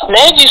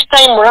 Naye this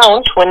time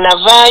round when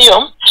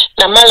navaayo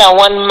namala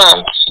 1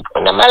 month.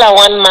 When namala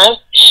 1 month,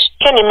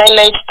 Kenny, my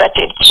life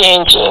started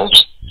changing.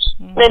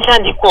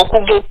 Nentandika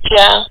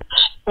okugetya,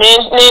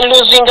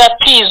 losing a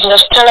peace nga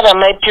sitalaba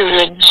my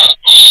periods.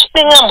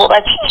 Nengamba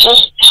oba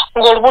kiki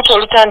ng'olubuto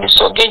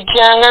olutandise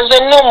ogejja nga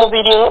nzenna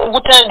omubiri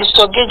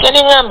gutandise ogejja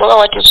nengamba oba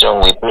what is wrong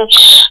with me.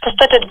 I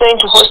started going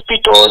to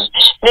hospitals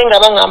nenga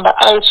bangamba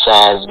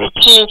ulcers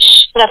biki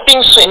nga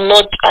things were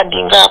not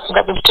adding up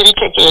nga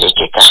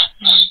tebitegeerekeka.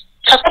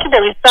 Kakati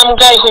there is some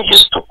guy who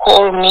used to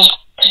call me.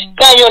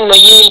 Gayo no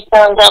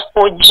yeyitanga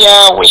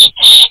kojjawe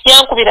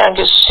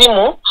yankubiranga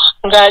essimu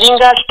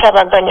ng'alinga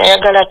atutabaganya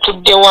ayagala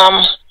tudde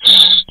wamu.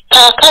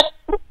 Kakati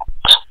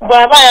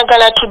bw'aba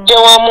ayagala tudde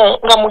wamu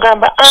nga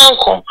mugamba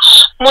anko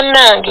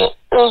munnange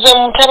nze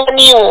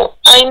mutabaniwo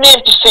ayina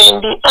empisa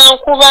embi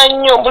ankuba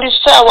nnyo buli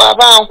ssaawa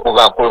aba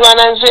ankuba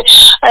kulwana nze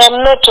I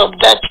am not of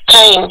that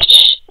kind.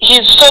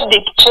 He's so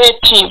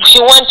dictative. He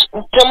wants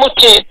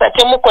temuteesa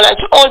temukola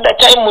all the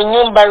time mu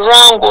nyumba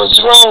wrangles.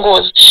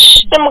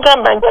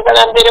 Nemugamba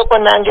njagala mbeereko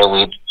nange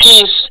with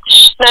peace.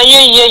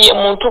 Naye yeye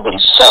muntu buli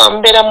ssaawa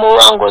mbeera mu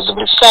wrangles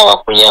buli ssaawa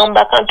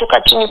kuyomba kantu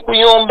kati ni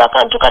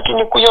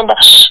kuyomba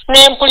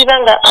nempulira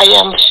nga I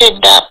am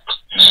fed up.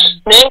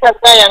 Naye nga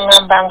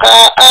gayangamba nga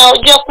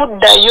ojja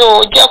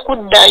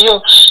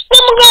kuddayo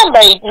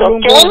nemugamba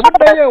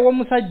itokuddayo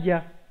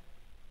ew'omusajja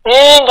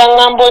nga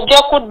ngamba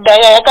ojja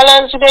kuddayo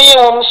ayagala nzireyo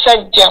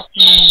ew'omusajja.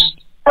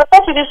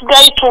 Kakati this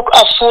guy took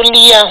a full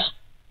year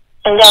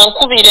nga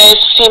nkubira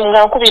esimu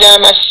nga nkubira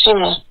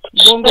amasimu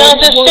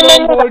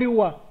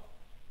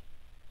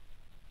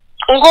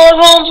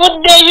ng'olwo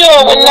nvuddeyo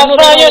bwe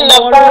navaayo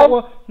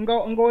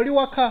ng'oli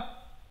waka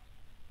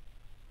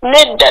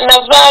nedda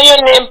navaayo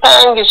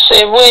n'empangisa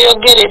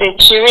ebweyogerere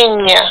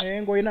Kirinnya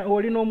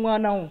ng'olina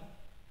omwana wo.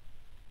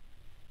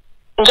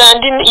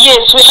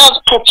 Yes, we have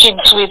 2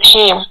 kids with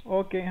him.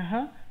 Okay,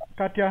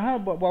 kati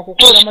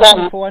bwakukola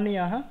amasimu wani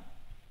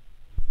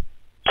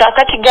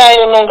kakati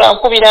gayo nga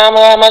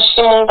nkubiranga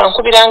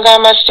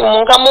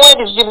amasimu nga muwe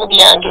ebizibu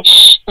byange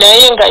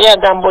naye nga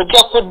yagamba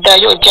ojja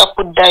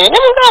kuddayo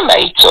nemugamba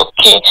it's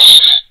okay.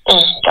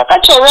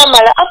 Kakati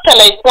olwamala after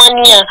like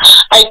 1 year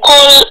I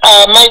call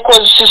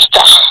Michael's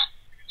sister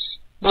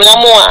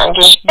mulamu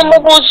wange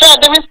emubuuza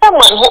there is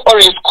someone who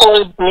always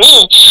called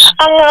me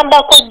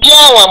angamba kojja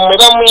wammwe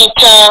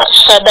bamuyita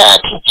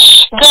Sadati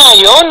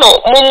gayo ono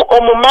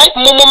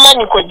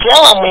mumumanyi kojja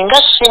wamwe nga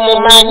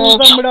simumanyi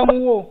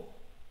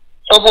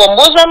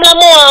obwombuuza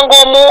mulamu wange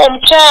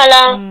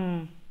omukyala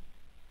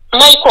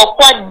Michael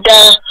Kwadda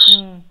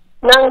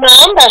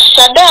nangamba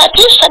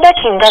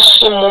Sadati nga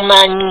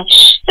simumanyi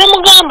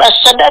nemugamba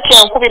Sadati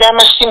ankubira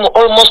amasimu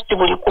almost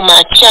buli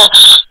kumakya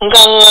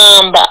nga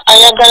ngamba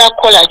ayagala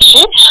kola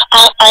ki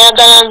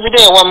ayagala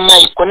nzire ewa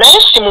Michael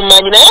naye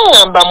simumanyi naye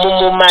ngamba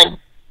mumumanyi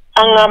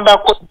angamba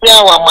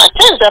kujjawa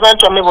mwatenza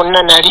abantu bamwe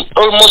bonna nali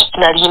almost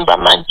nalimba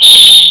manyi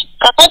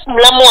kakati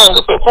mulamu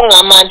wange kwe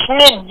kungamba nti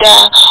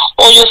nedda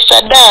oyo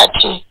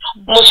Sadati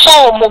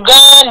musawo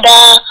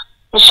Muganda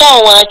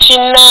musawo wa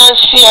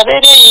kinnansi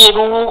abeera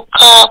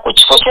yeruuka ku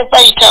kifo kye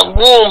bayita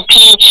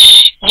Gumpi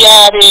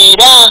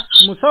yabeera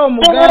musawo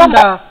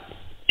Muganda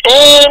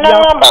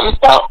nangamba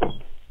musawo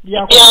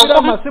yakubira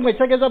amasimu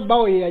ekyageza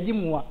bbawo ye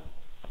yagimuwa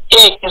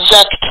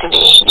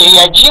exactly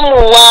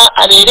yajimuwa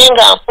abeere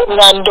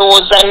nga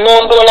ndowooza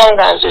nondoola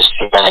nga nze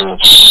simanyi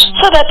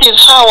so that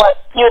is how I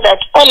knew that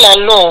all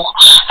along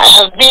I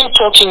have been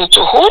talking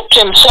to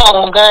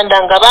musawo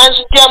Muganda nga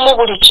banzijjamu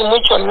buli kimu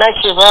kyonna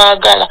kye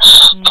baagala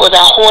for the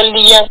whole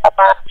year nga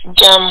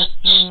banzijjamu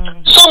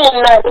so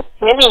munnange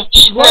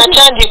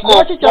natandika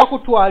lwaki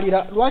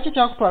kyakutwalira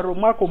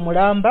omwaka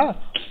omulamba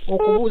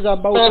okubuuza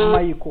bba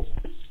Okumuyingizamu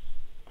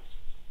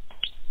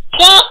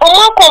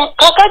omwaka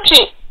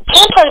kakati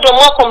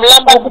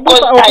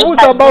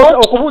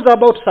okubuuza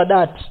about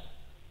Sadati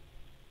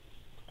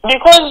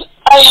because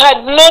I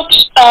had not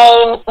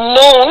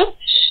known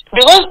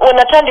because when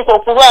natandika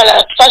okulwala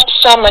at first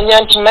samanya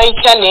nti my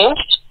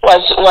challenge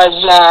was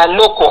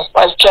local,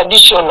 was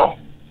traditional.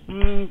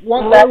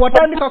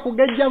 Watandika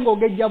kugejja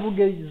ng'ogejja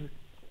bugezi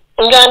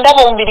nga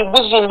ndaba omubiri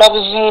guzimba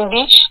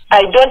buzimbi.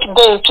 I don't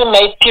go into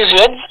my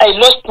periods. I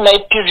lost my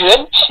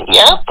periods,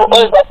 for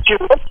all that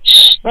period.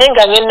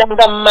 Nenga ngenda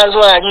nga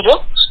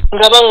malwaliro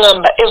nga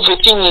bangamba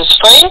everything is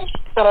fine.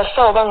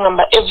 Abasawo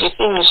bangamba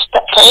everything is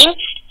fine.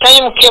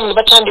 Time came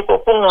batandika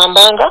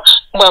okungambanga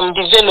I'm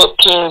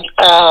developing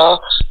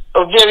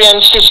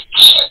ovarian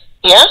cysts.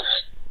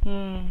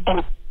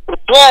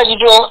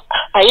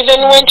 I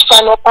even went for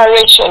an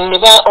operation.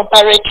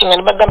 Operating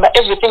and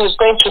everything is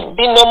going to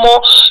be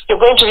normal. You're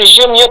going to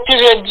resume your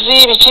period.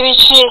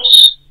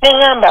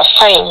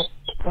 Fine.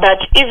 But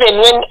even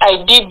when I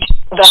did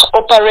the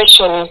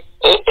operation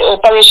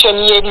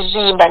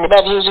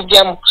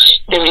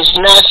there is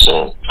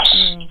nothing.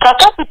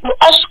 Kakati to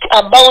ask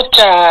about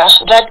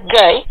that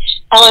guy,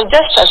 I was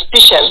just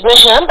suspicious. I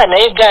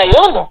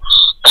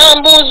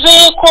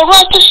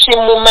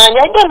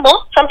don't know,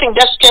 something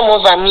just came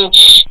over me.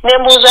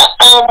 Nembuza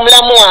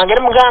mulamu wange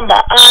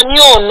mugamba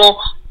anyono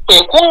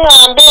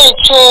kwekungambe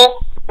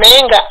ekyo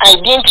naye nga I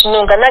didn't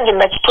know nga nange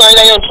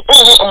nakitwalayo nti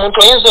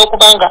omuntu oyinza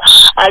okubanga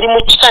ali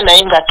mu kika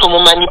naye nga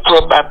tumumanyi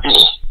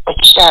probably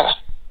okitaba.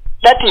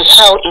 That is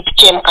how it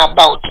came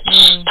about.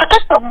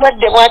 Kakati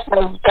obulwadde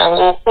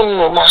bwatandikanga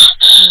okunnuma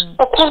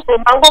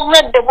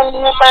ng'obulwadde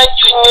bunnuma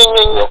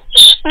nnyo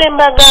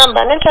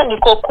nembagamba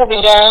netandika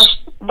okubira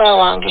bba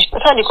wange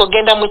natandika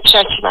ogenda mu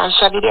church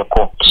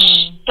bansabireko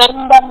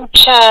namba mu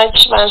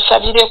church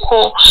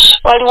bansabireko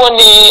waliwo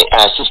ne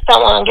sister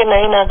wange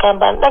naye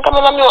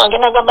nagamba mami wange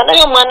nagamba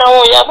naye omwana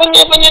woyo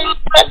abonyebonye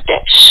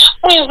n'obulwadde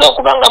muyinza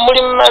okuba nga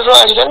muli mu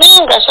malwaliro naye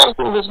nga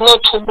something is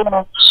not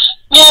well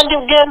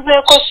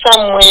yandigenzeeko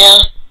somewhere.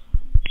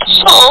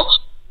 So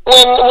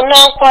when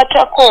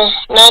unankwatako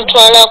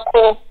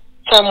nantwalako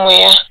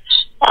somewhere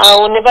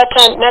awo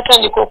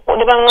natandika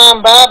ne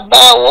bangamba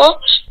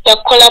baawo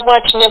yakola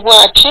bwati ne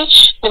bwati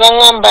ne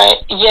bangamba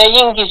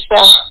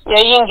yayingiza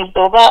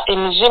oba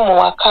emizimu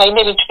waka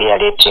ayina ebintu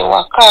byeyaleeta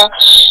ewaka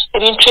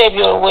ebintu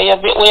ebyo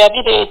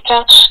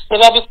weyabireeta ne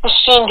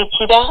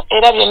babikusindikira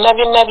era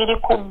byonna biri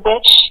ku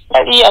ggwe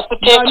yali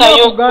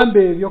yakuteekayo okugambe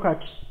ebyo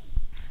kati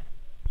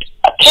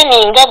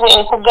Kenny nga bwe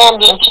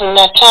nkugambye nti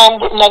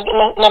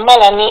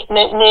namala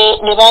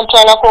ne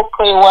bantwalako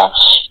ewa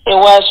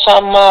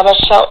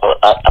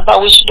aba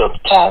witch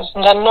doctors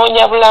nga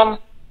nnoonya bulamu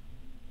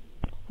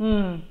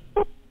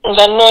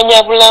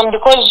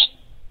because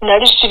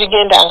nali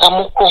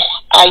sibigendangamuko.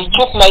 I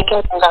took my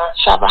time nga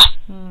nsaba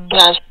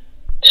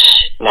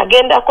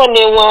nagendako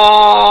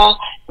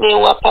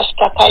newa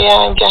Pastor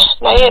Kayanja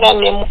naye era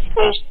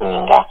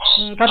nemukwesiinga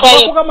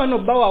kati okugamba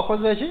nobba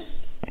wakoze ki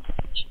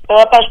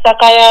Pastor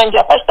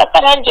Kayanja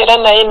era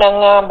naye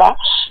nangamba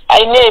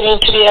ayina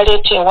ebintu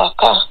byeyaleeta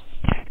ewaka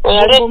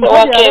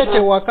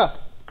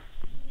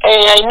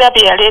ayina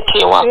byeyaleeta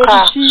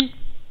ewaka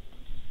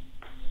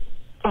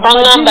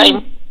bangamba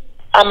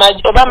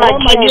oba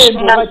amajini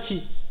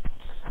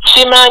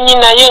simanyi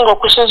naye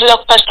ng'okusinziira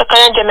ku Pastor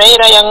Kayanja naye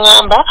era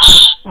yangamba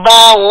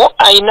baawo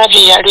ayina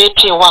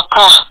byeyaleeta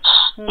ewaka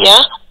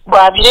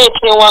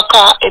bw'abireeta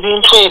ewaka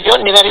ebintu ebyo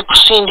ne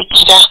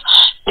babikusindikira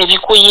ne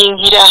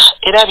bikuyingira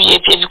era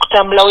byebyo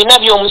bikutambula olina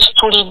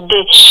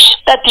by'omusitulidde.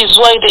 That is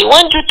why they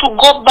want you to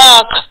go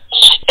back.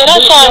 Era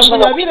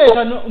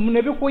babireeta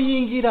ne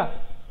bikuyingira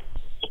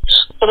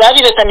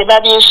babireeta ne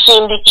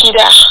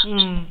babinsindikira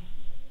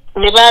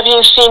ne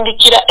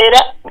babinsindikira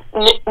era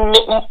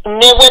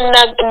ne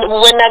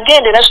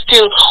bwenagendera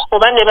still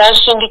oba ne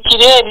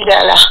bansindikira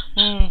ebirala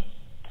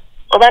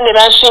oba ne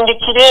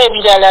bansindikira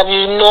ebirala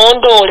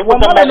binondoole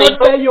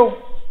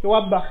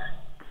wabba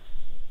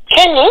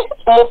Keni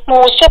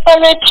mu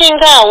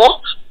separating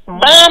awo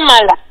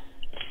baamala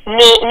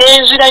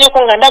nenzirayoko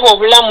nga ndaba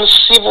obulamu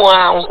si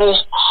bwangu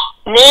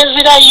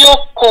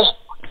nenzirayoko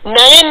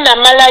naye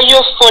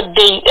namalayo for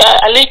day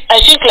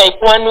I think like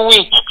 1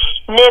 week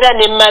nera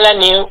nemala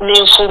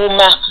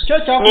nenfuluma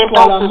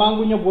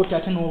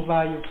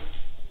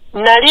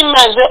nali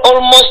maze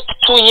almost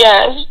 2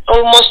 years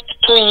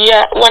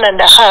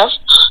 1.5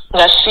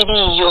 nga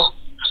siriyo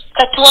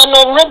kati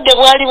wano obulwadde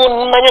bwali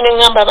bumanyo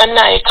neŋŋamba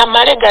bannaye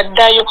kamale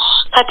gaddayo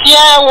kati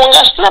awo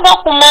nga sinaba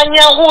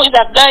kumanya who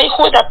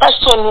the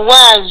person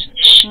was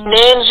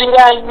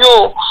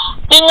nenzirayo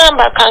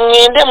neŋŋamba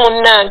kaŋŋende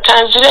munnange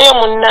kanzireyo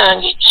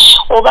munnange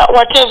oba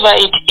whatever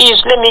it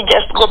is let me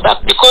just go back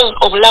because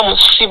obulamu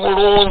si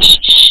bulungi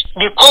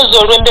because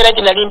olw'embeera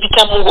gye nali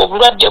mpitamu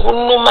ng'obulwadde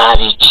bunnuma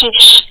biki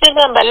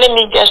neŋŋamba let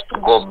me just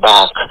go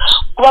back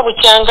kuba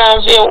bukyanga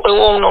nve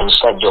ewoono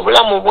omusajja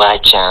obulamu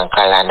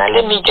bwakyankalana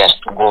let me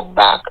just go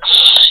back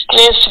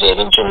nensira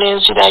ebintu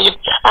nenzirayo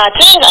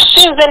ate nga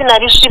sinze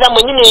nabisira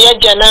mwenyini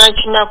eyajja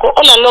nankinako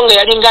olalonga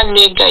yalinga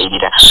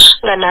negayirira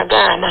nga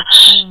nagaana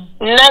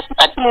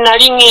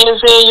nali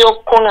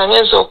ngenzeeyokko nga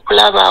ngenza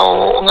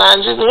okulabawo nga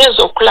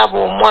ngenza okulaba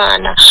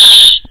omwana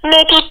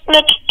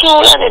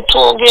netutuula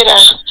netwogera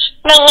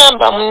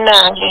naŋŋamba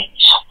munnange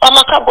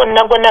amaka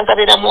gonna gonna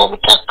gabeeramu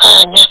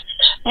obutakkaanya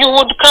you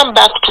would come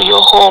back to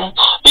your home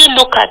you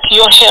look at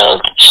your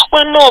health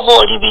wenna oba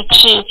oli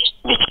biki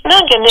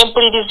nange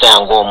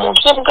nempulirizanga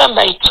omuntu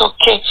nemugamba it's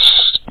okay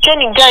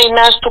Jenny guy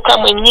nasituka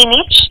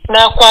mwennyini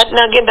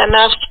nagenda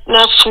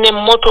nafuna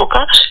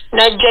emmotoka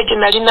najja gye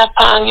nali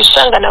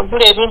napangisa nga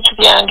nagula ebintu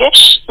byange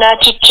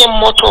natikka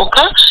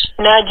emmotoka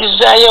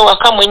nagizaayo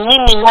waka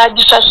mwennyini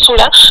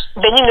nagisasula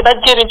bennyini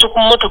bajja ebintu ku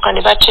mmotoka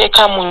ne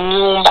bateeka mu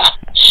nnyumba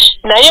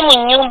naye mu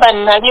nnyumba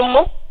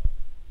nalimu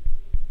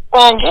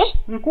wange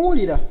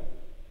nkuwulira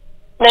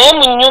naye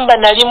mu nnyumba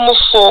nalimu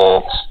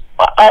for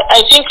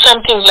I think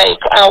something like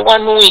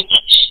 1 week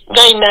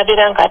guy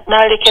nabeera nga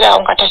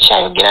nalekerawo nga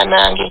takyayogera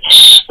nange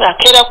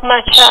ng'akeera ku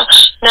makya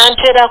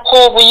nanteerako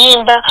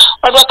obuyimba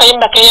waliwo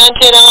akayimba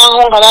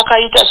keyanteerawo nga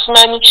bakayita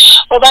simanyi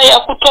oba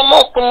yakutoma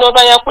okuno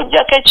oba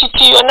yakuggyako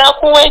ekitiyo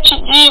nakuwa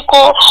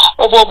ekijiiko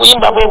obwo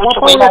obuyimba bwe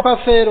butyo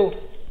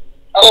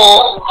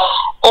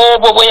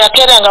obwo bwe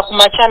yakeeranga ku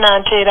makya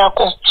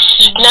nanteerako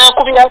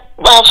nakubira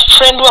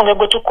friend wange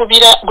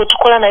gwe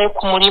tukola naye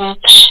ku mulimu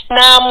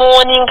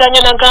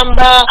namuwoninganyo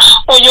nagamba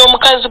oyo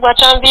omukazi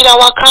bwatanviira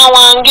waka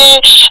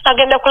wange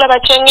agenda kulaba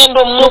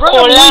kyengenda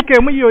omukola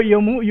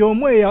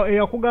yomu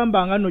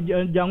eyakugambanga no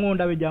jangu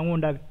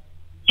ndabe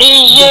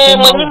iye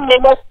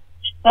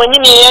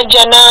mwenyini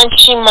eyajja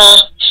nankima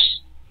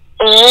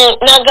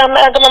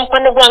nagamba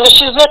mukwano gwange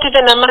she's not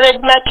even a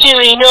married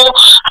material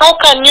how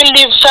can you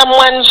leave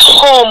someone's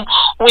home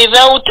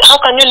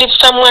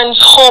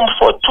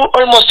for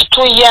almost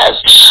 2 years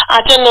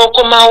ate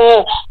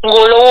n'okomawo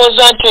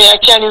ng'olowooza nti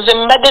oyakyalize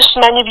mbadde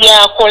simanyi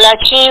byakola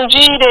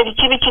kinviire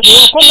bikibiki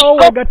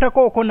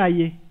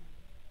naye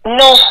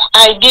no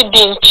I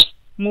didn't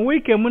mu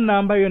wiiki emu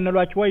namba yonna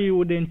lwaki why you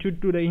wouldn't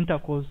do the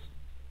intercourse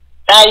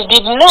I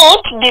did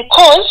not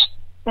because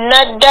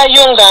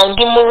naddayo nga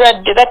ndi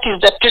mulwadde that is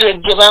the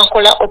period gye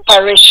bankola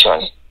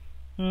operation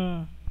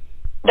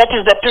that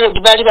is the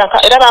period bali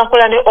era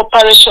bankola ne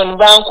operation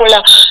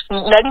bankola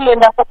nali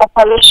ngendako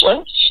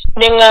operation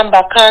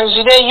neŋŋamba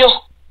kanzireyo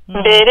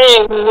mbeere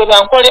we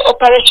bankole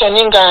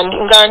operation nga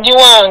ndi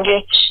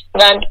wange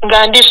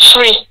nga ndi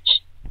free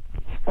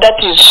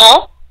that is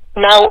how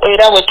now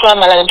era we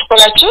twamala ne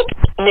tukola ki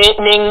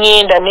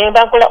neŋŋenda ne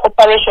bankola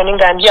operation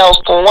nga ndi awo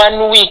for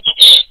 1 week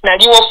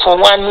naliwo for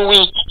 1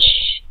 week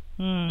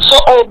so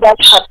all that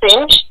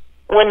happened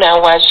when I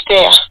was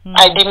there.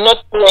 I did not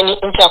do any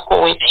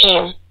intercourse with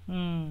him.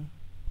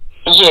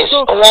 Yes.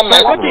 So,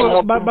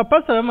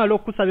 bapasa bamala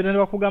okusabira ne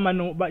bakugamba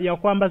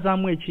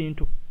yakwambazaamu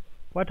ekintu.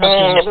 What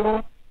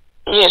happened?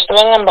 Yes,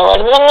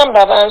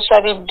 bangamba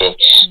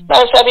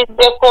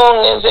bansabiddeko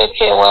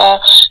ngenzeko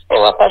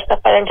ewa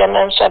Pastor Kayanja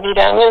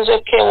nansabira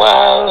ngenzeko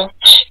ewa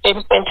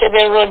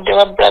Entebbe Road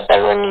ewa Brother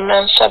Ronnie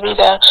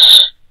nansabira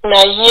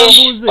naye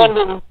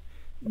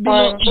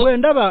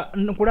bwendaba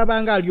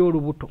nkulabanga ali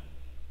olubuto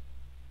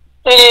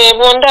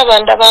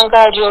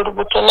ndabanga ali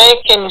olubuto naye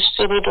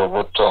kenisiri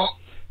lubuto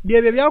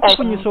byebyo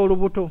byakufunyisa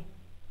olubuto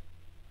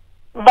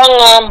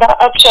bangamba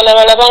actually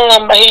abala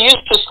bangamba he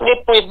used to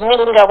sleep with me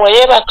nga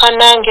bweyebaka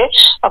nange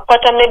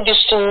akwata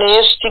medicine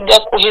neyesiga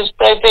ku his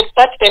private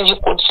part then he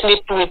could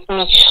sleep with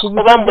me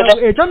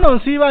ekyo nno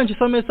nsiiba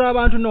nkisomesa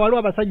abantu no waliwo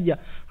abasajja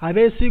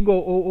abeesiga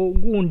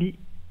ogundi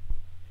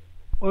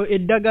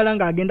eddagala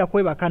ng'agenda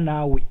kwebaka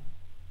naawe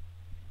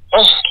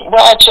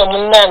bwatyo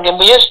munnange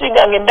mbu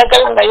yesiganga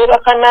eddagala nga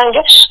yebaka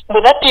nange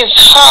but that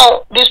is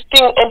how this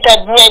thing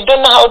entered me. I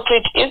don't know how to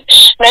it is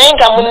naye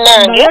nga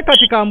munnange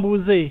kati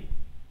kambuuze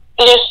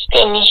yes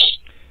Kenny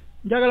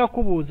njagala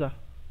kubuuza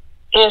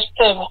Yes,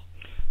 sir.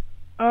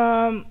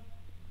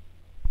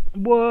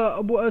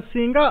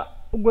 Singa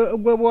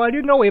gwe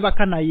bwalinga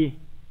webaka naye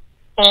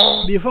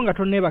bifo nga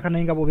tonebaka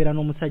naye nga bobeera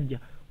n'omusajja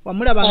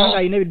wamulabanga nga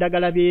alina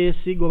ebiddagala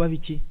byesiga oba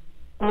biki?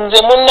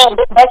 Nze munna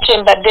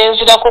bakyembadde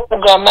nzirako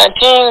kugamba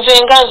nti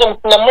nze nga nze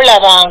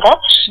namulabanga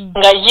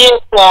nga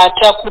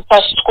yeekwata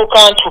ku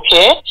kantu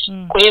ke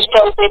ku his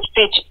private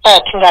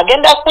part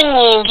ng'agenda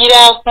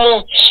kunnyingiramu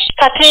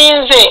kati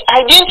nze I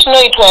didn't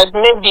know it was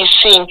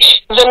medicine.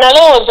 Nze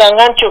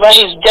nalowoozanga nti oba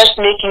he's just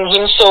making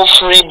himself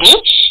ready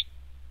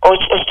or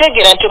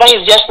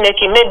he's just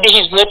making, maybe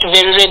he's not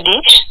very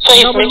ready, so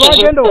he's making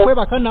himself.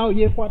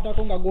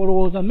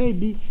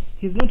 Maybe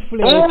he's not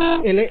fully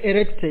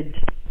erected.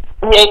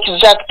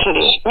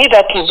 Exactly. Me,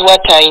 that is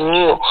what I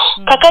knew.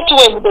 Kakati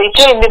when they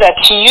tell me that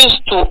he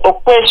used to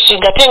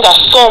gatenga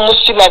so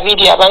musiba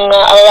video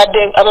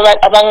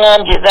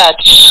abangambye that,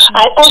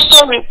 I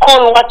also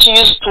recall what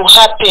used to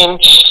happen.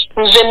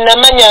 Nze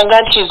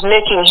namanyanga nti he's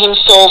making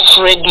himself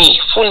ready,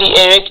 fully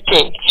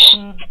erected.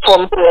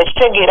 From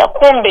tegera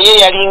kumbe ye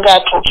yalinga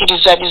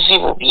atuukiriza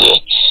bizibu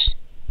bye.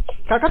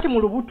 Kakati mu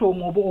lubuto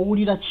omwo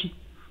owulira ki?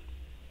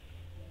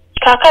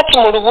 Kakati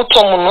mu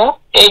lubuto muno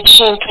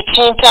ekintu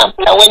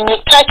kintambula. When you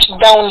touch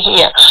down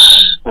here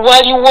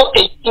waliwo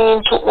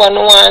ekintu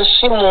wano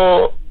wansi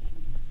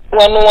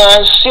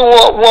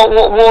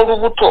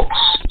w'olubuto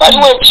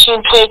waliwo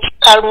ekintu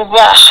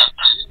ekikaluba.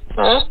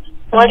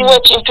 Waliwo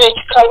ekintu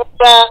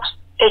ekikaluba.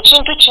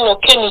 Ekintu kino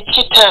keni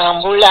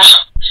kitambula.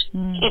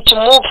 It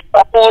moves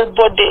the whole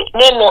body.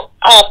 Neno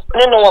up,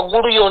 neno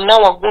waguru yonna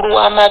waguru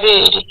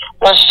w'amabeere,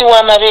 wansi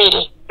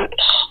w'amabeere.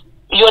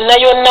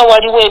 Yonna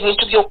waliwo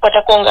ebintu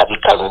by'okukwatako nga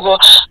bikaluba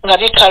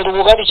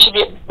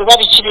babikibye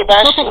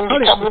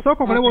basimbikamu.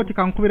 Sooka omulebe oti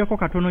kankubireko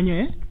katono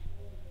nye.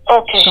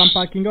 Okay.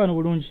 Kampakinga wano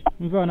bulungi.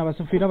 Nve wano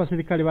abasufira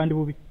abasirikale bandi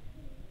bubi.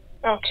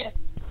 Okay.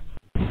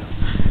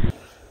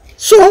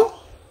 So,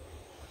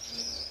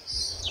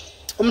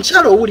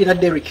 omukyala owulira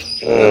Derek.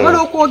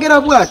 Wala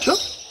okwogera bwatyo.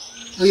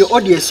 Oyo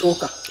audience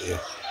oka.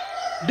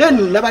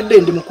 Then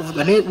nabadde ndi mu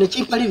kuvuga ne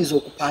kimpaliriza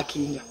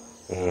okupakinga.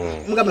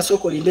 Mugamba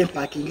soko linde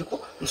parking ko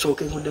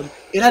nsooke nguddemu.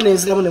 Era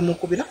nenziramu ne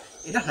mukubira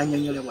era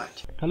nanyonyole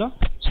bwati. Hello?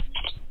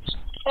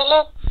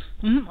 Hello.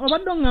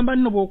 Obadde ngamba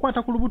nno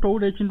bw'okwata ku lubuto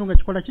owulira ekintu nga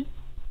kikola ki?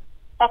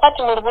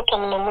 Kakati mu lubuto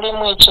muno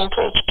mulimu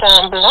ekintu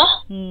ekitambula.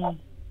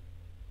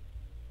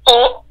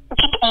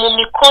 Mu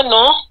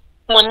mikono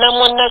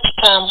mwonna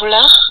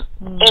kitambula.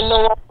 Eno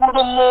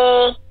waggulu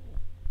mu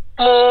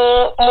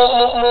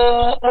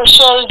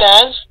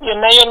shoulders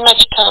yonna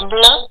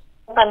kitambula,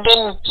 and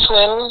then it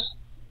swells.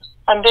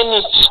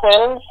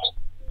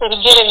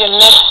 Ebigere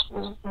byonna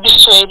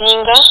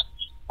bisweringa.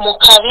 Mu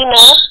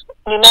kabina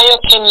ninayo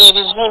kenya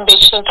ebizimbe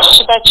ekintu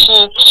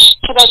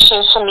kiba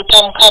kinfumita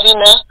mu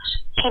kabina,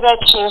 kiba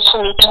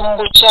kinfumita mu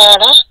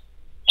bukyala.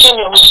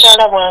 Kenya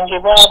obukyala bwange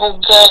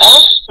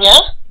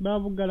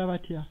babuggala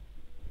batya?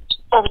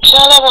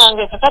 Obukyala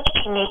bwange kakati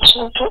kino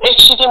ekintu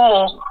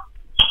ekirimu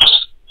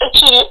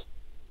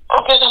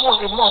ogeza mu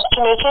remote,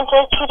 kino ekintu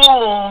ekiri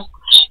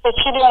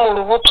mu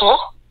lubuto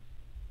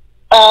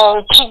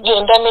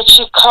kigenda ne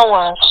kikka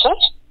wansi.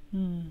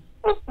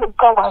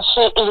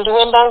 Eriwo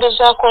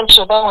embangezaako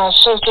nti oba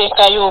wansi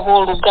nteekayo oba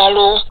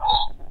olugalo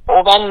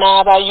oba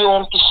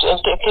n'abayompisi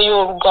nteekeyo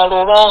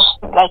olugalo oba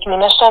like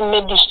nina some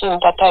medicine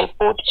that I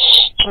put.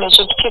 Kino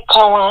ekintu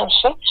kikka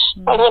wansi.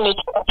 Waliwo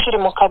nekiri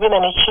mu kabina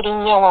ne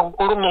kirinnya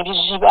waggulu ne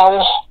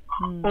bizibawo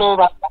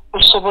n'oba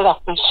kusobola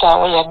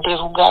kuyisaawo yadde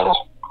lugalo.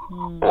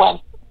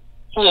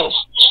 Yes.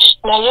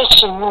 Naye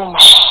kinuma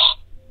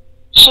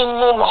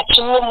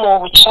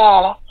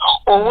obukyala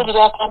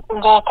owulira akantu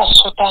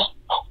ng'akasota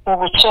mu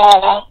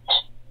bukyala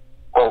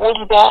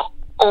owulira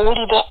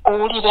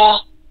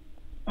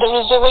there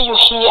is a way you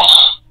hear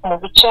mu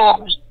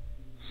bukyala.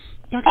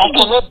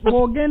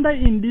 Bw'ogenda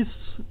in this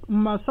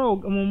masawo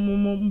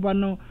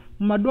bano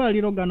mu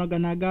madwaliro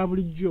gano aga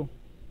bulijjo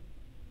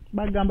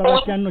bagamba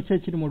batya nno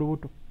kyekiri mu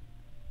lubuto?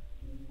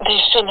 They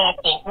say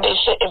nothing. They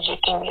say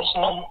everything is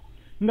normal.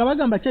 Nga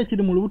bagamba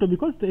kyekiri mu lubuto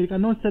because they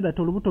cannot say that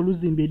olubuto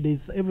luzimbye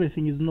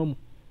everything is normal.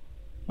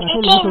 Ate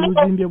olubuto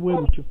luzimbye bwe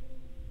butyo.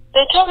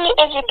 They tell me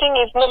everything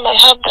is normal. I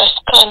have the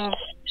scans.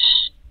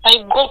 I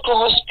go to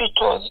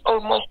hospitals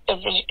almost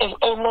every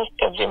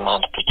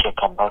month to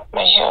check about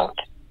my health.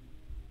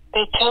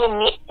 They tell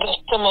me the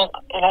stomach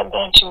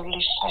will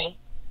be fine.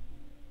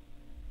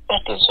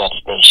 That is what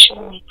they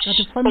show me.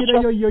 Kati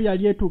family yo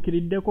yali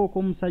etuukiriddeko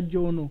omusajja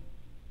ono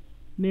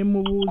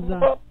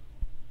nemubuuza.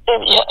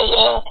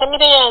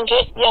 Family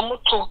yange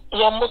yamutu.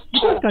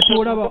 Kati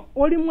olaba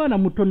oli mwana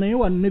muto naye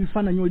wano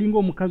n'ebifaananyi olinga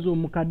omukazi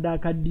omukadde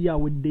akaddiye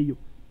aweddeyo.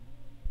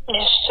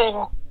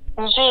 Nesebo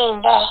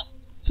nzimba.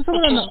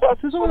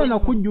 Sisobola na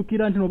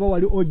kujjukira nti noba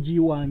wali oji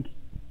wange.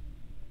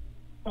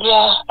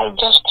 Yeah, I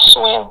just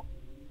swell.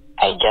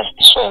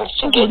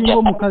 Olinga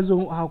omukazi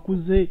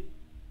akuze.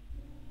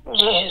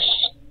 Yes.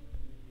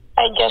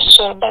 I just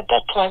swell, but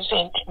that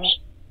wasn't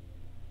me.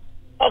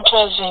 I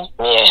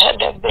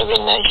had a very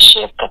nice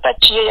shape.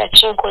 Kakati ye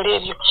yakinkola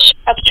ebyo.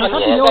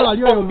 Actually,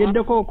 ali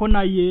oyogeddeko oko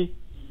naye.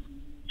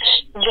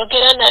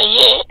 njogera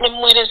naye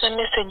nemwereza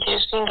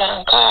messages nga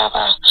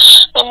nkaaba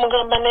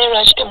namugamba naye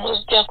lwaki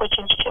temuzijjako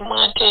kintu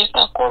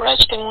kyemwanteekako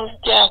lwaki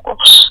temuzijjako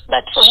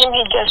but for him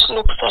he just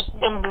looks at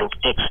them, blue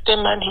ticks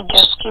them and he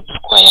just keeps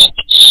quiet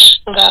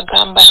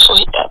ng'agamba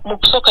mu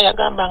kusooka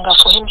yagamba nga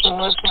for him he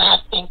knows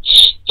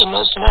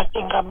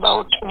nothing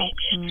about me.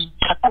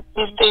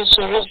 These days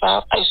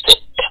wherever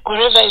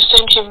I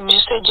send him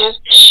messages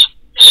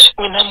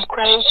when I'm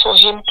crying for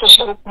him to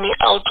help me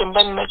out,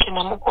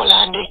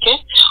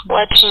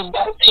 what he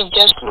does, he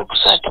just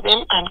looks at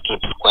them and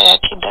keeps quiet.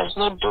 He does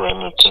not do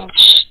anything.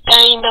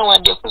 Taina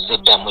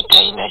wadekuzida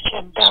mutaina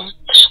chadamu.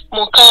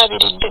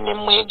 Mukabiridde ne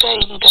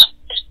mwegayirira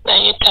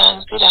naye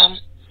tanziramu.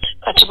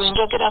 Kati bwe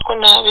njogerako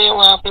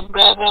n'abeewaabwe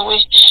brother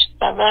we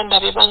baganda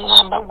be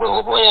baŋŋamba gwe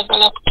oba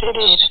oyagala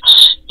kutereera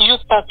you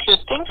pack your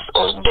things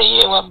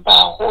oddeyo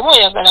ewabbaawo oba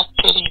oyagala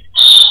kutereera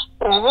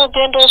oba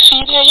ogenda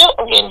ofiireyo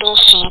ogenda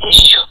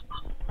ofiireeyo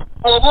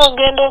oba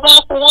ogenda oba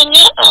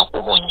akuwonya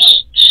akuwonye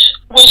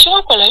gwe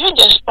kyokola you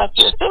just pack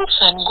your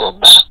things and go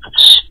back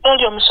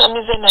oli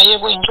omusamize naye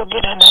bwe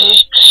njogera naye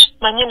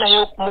manyi naye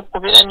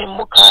okumukubira ne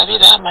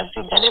mukaabira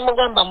amaziga ne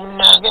mugamba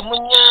munnange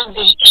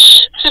munnyange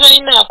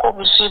sibalinaako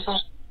obuzibu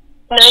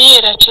naye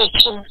era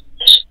kyekimu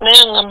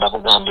naye ngamba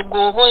bugambi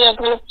gwe oba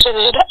oyagala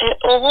okutereera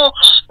oba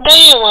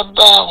ddayo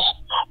wabbaawo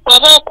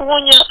waba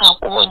akuwonya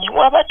akuwonye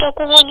waba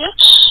takuwonya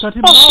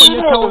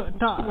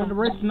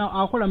right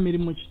now akola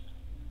mirimu ki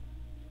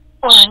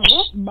wange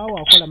bawo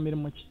akola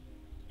mirimu ki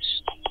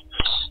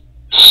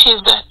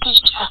she's a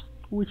teacher.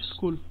 Which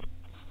school?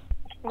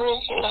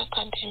 Green Hill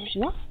Academy.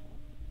 What?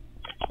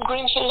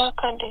 Green Hill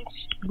Academy.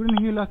 Green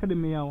Hill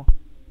Academy yawa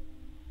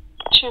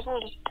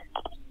Chibuli.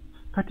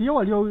 Kati yo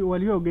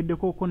wali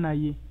ogeddeko oko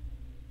naye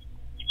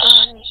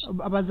Ani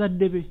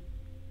abazadde be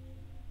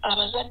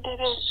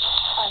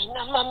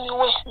alina mami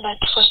we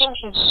but for him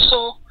he's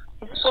so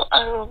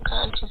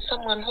arrogant. He's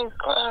someone who is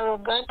so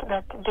arrogant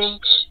that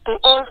they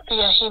all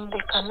fear him.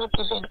 They cannot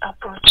even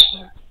approach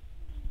him.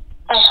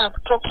 I have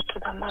talked to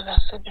the mother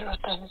several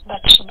times,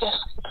 but she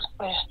just keeps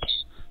quiet.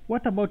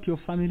 What about your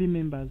family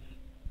members?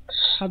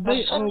 Have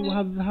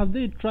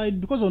they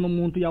tried, because ono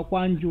muntu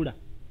yakwanjula?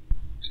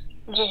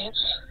 Yes.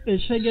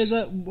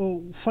 Eshegeza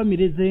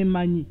family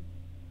zemanyi.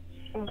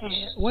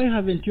 Yes. Why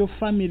haven't your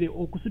family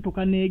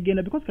okusituka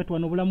negenda? Because kati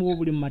wano obulamu bwo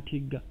buli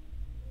matiga.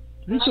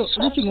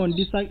 Reaching on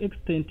this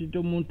extent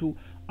to muntu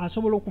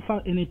asobola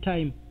okufa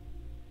anytime.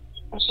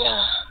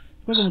 Yeah.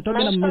 Because omuntu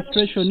agenda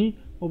administration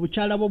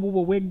obukyala bwo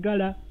bubo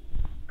bweggala.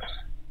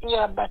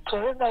 Yeah, but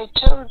wherever I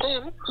tell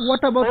them.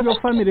 What about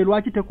your family?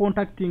 Lwaki te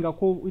contacting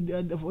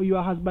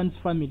your husband's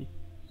family?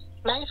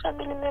 My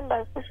family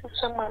members, this is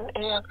someone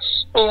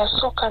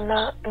yasoka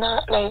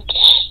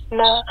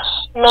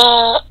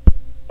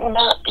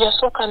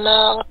yasoka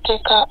na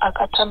teka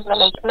akatambula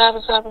like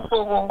nabuzabuza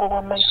obwongo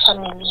bwa my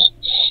family.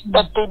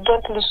 But they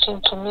don't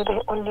listen to me,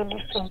 they only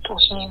listen to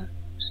him.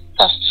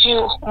 A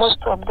few,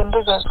 most of them,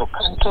 those who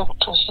can talk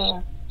to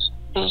him,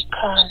 they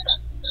can.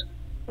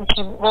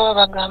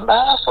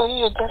 For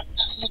you just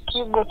sick,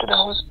 you go to the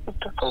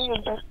hospital. For you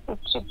just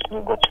sick, you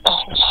go to the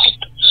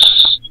hospital.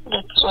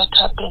 That's what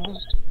happens.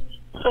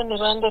 So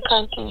Nivande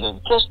can't you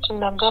just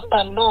in a gap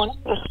alone,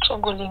 you're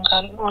struggling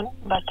alone,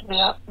 but they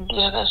are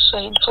the other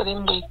side. For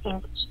them they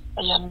think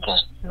I am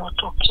just not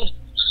okay.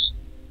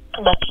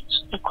 But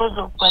it's because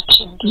of what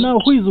he did. Now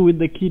who is with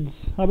the kids?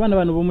 Abana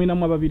bano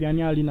bomwinamu ababiri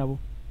ani ali nabo?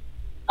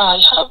 I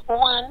have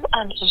one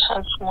and he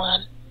has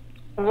one.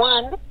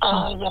 One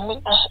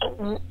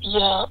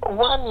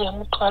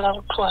yamutwala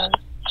butwala.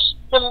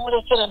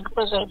 Yamulekera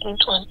because I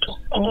didn't want to.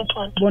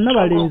 Bonna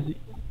balenzi.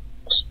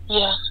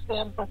 Yeah, they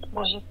are both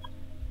boys.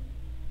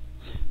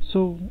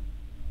 So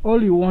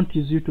all you want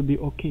is you to be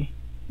okay.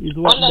 Is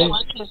what all I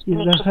want is me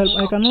the to help. be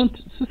I cannot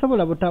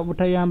sisabola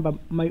butayamba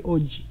my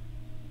oji.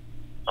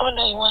 All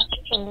I want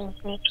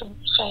is me to be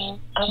fine.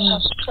 I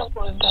have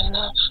struggled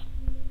enough.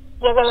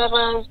 Jagala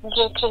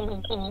banjeko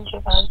enyingi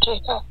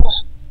banteekako.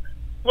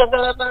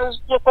 Jagala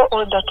banjeko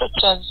all the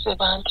tortures ze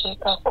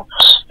banteekako.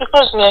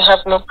 Because me I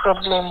have no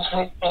problem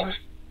with them.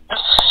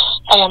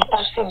 I am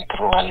passing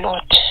through a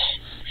lot.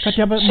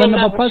 Kati bana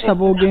bapasa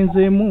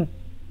bogenzeemu.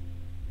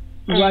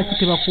 Lwaki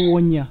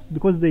tebakuwonya?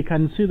 Because they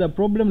can see the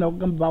problem na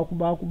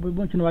kugamba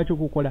kino lwaki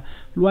okukola.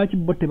 Lwaki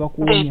bo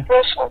tebakuwonya?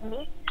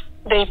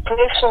 They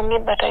pray for me,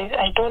 but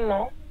I don't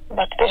know.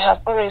 But they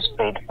have always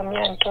prayed for me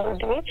and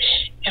told me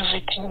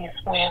everything is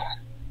well.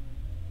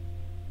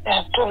 They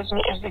have told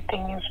me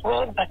everything is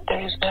well, but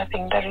there is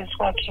nothing that is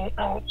working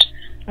out.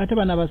 Ate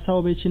bana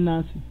basawo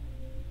b'ekinnansi.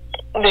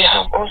 They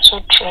have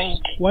also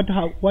tried.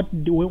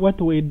 What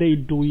were they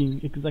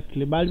doing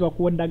exactly? Bali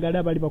bakuwa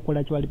ddagala bali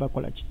bakola ki?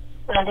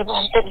 Bali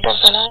bampa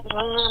eddagala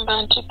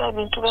bangamba nti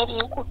ebintu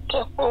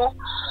babinkutteko.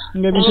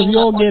 Ng'ebintu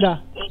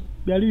byogera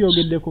byali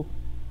byogeddeko.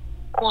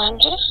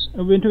 Wange?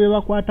 Ebintu bye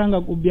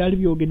bakwatanga byali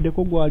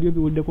byogeddeko gwali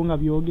obiwuddeko nga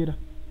byogera.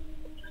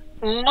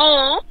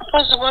 No,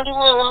 because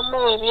waliwo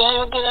ewamu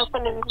ebyayogerako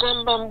ne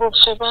bigamba mbu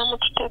ffe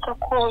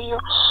baamututeekako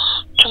oyo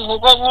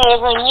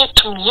tumubonye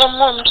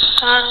tumuyemu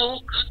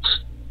omusaayi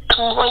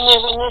tumubonye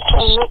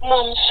tunywamu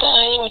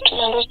omusaayi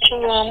wetumala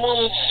okinywamu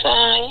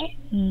omusaayi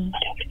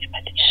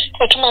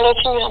wetumala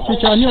okinywamu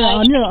omusaayi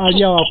ani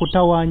ali awo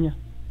akutawanya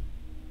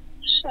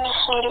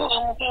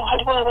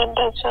waliwo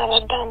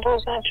abadde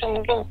ambooza nti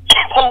omugemu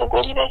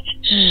bamugulire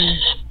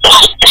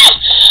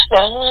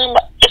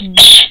naŋŋamba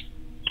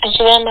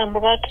ekigamba mbu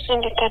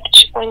batusindika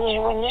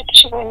tukibonyeebonye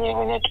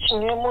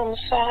tukinywemu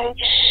omusaayi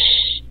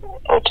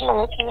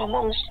otumala okinywamu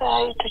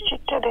omusaayi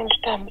tukitere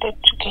ntutambule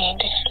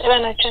tugende era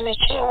nakyo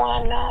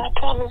nekyewaana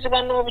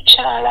twamuziba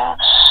n'obukyala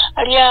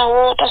ali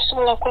awo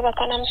tasobola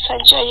kwebaka na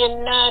musajja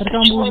yenna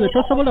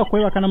tosobola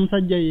kwebaka na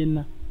musajja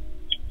yenna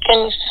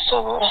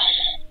kenisisobola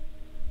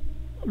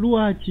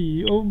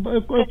lwaki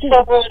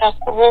sobola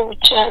kuba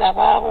obukyala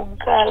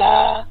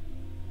babuggala.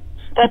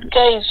 That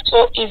guy is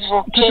so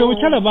evil. Kati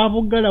obukyala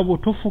babuggala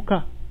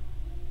bwotofuka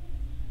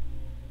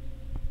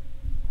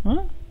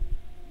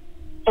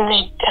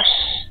Nedda.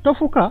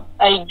 Tofuka?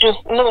 I do.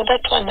 No,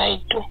 that one I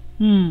do.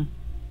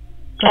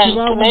 Kati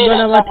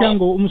babuggala batya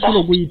nga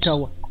omusulo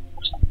guyitawa?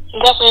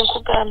 Nga bwe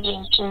nkugambye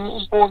nti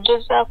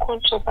bw'ogezaako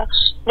nti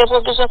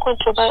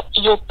oba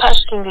you're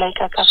passing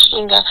like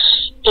akafinga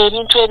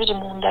ebintu ebiri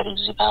munda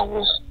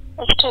bizibawo.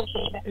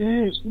 Okitegeera?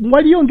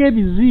 Waliyo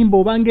ng'ebizimba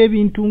oba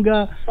ng'ebintu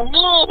nga...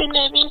 No, bino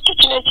ebintu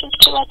kino ekintu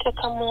kye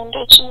bateeka munda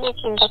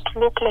ekimakinga to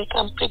look like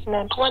I'm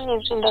pregnant. One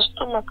is in the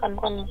stomach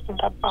and one is in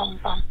the bum.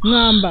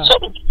 Ngamba,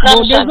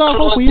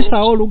 bw'ogezaako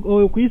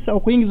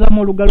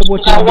okuyingizamu olugalo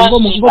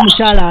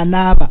ng'omukyala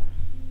anaaba.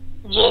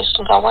 Yes,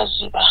 nga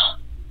waziba.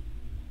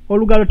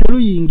 Olugalo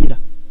teruyingira?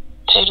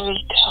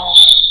 Teruyitawo.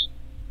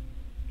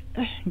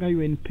 Nga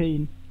you in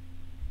pain.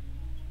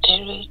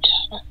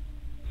 Teruyitawo.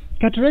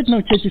 Kati right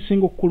now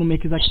kyekisinga okukuluma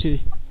ekizakitere?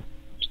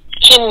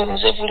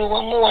 Kinze buli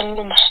wamu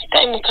wannuma.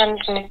 Time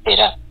comes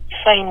nebeera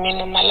fine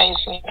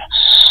normalizing.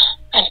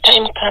 And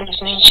time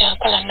comes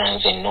nenkyankala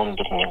nanze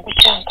n'omubiri ne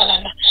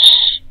gukyankalana.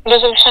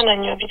 Ndoza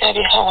ebifaananyi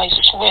obirabye how I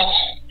swell.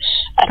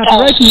 Kati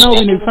right now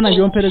bino ebifaananyi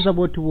byompereza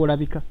bw'oti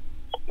bw'olabika?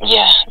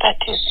 Yeah,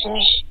 that is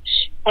me.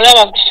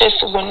 Olaba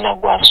gufeesi gwonna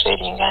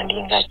gwasweringa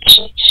ndinga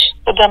ki.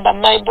 Ogamba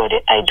my body,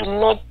 I do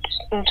not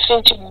think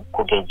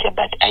kugejja,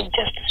 but I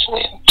just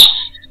swell.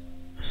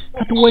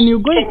 But when you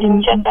go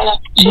in the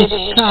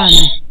scan,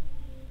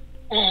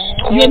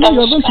 you know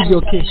you're going to be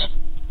okay.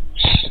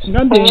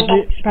 Ngambe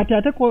kati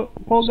ate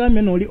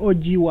kogambye n'oli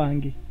oji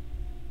wange.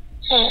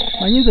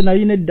 Manyinze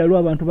nalina eddalu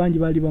abantu bangi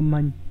bali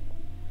bamanyi.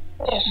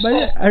 But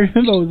I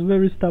remember I was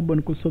very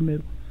stubborn ku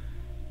somero.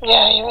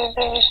 Yeah, he was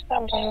very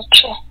stubborn,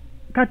 true.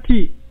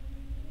 Kati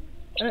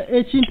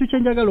ekintu kye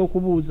njagala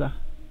okubuuza.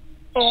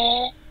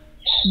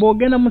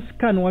 Bw'ogenda mu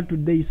scan, what do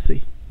they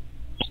say?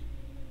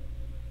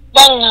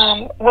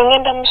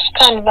 Bw'ogenda mu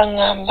scan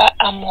bangamba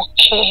I'm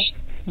okay.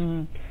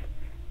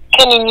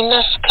 Keni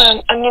nina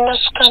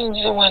scan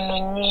ziwano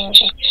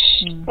nyingi.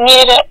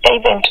 Near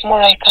even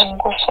tomorrow I can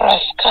go for a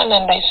scan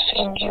and I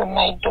send you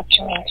my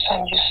documents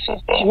and you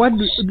see them. What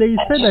do they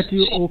say that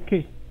you're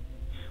okay?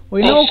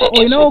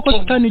 Oyina oko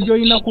scan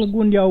joyina ku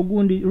gundi awo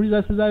gundi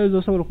results zayo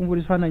zosobola okunvula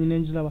ekifaananyi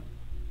n'enjiraba?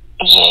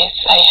 Yes,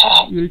 I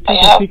have. You'll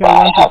take a pic. I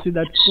want to see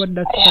that what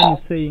that scan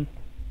is saying.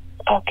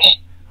 Okay.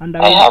 And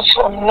I have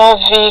from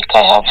Novik,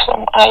 I have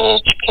from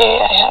IHK,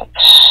 I have.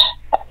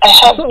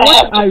 So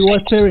what are your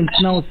parents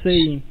now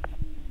saying?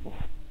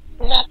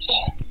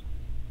 Nothing.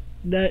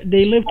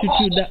 They left you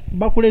to the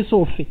bakule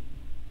sofe.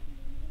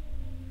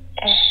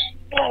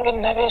 Nange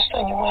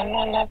nabesonyiwa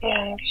nana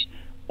byange.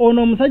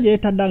 Ono omusajja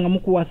yetaddanga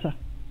mukuwasa?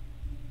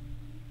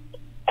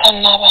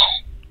 Tanaba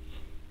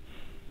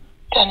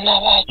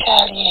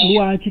akyali.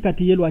 Lwaki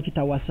kati ye lwaki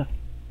tawasa?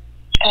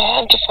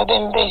 And for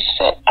them they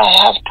said I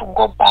have to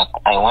go back.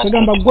 I want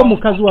to go. Gwe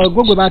mukazi wawe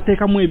gwe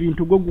bateekamu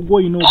ebintu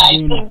gwoyina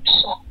okugenda.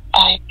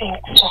 I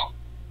think so.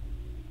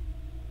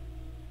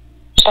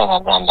 So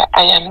Bagamba,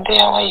 I am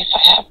their wife.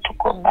 I have to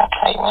go back.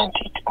 I want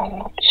it or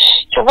not.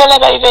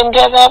 Even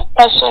the other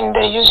person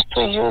they used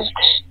to use,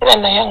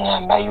 even a young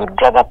number,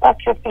 you'd rather pack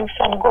your things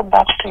and go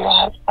back to your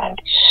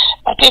husband.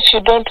 But if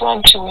you don't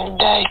want, you will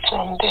die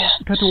from there.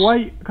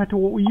 Kati,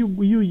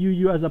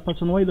 you as a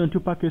person, why don't you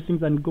pack your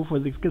things and go for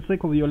the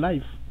sake of your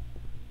life?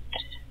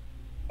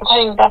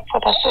 Going back for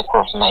the sake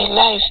of my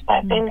life,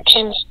 but then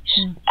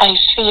I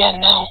fear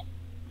now.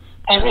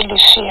 I really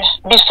fear.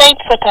 Besides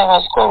what I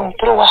was going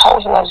through, how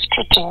he was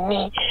treating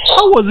me.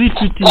 How was he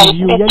treating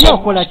you? You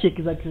didn't call a check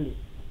exactly.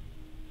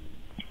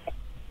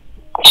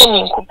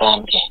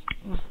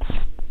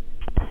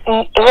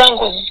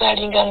 Rango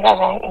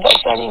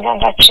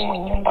zalinganga chimu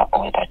nyumba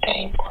all the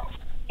time.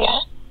 Yeah.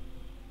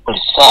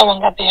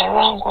 Ulisawa there are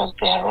wrangles.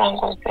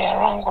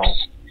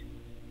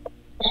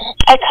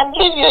 I can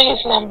give you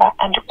his number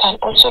and you can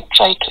also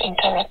try to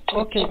interact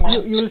with him.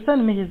 Okay, you will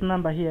send me his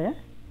number here, eh?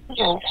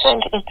 You'll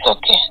send it,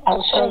 okay.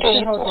 I'll send you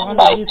his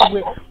number.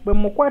 When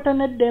mukwata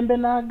nedembe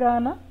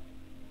n'agaana,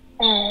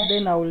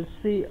 then I will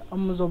see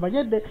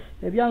amuzobanyedde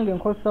ebyange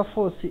nkozesa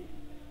force.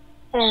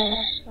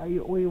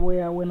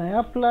 When I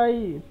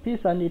apply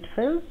peace and it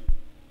fails,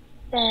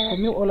 for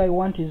me all I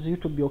want is you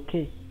to be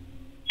okay.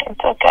 It's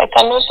okay. I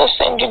can also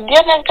send you the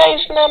other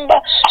guy's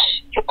number.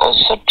 you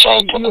also try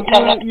to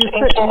interact. You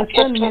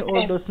send me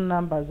all those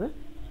numbers, eh?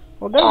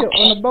 Ogambye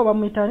ono bba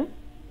bamuyitani?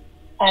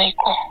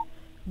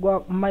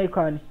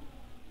 Michael.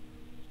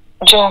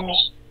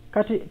 Jomi.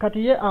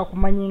 Kati ye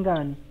akumanyi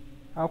ngani?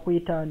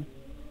 Akuyitani?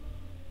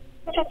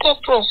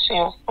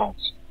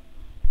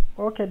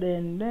 Okay,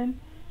 then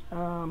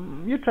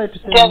you try to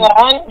send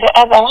the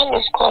other one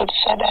is called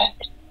Sadat.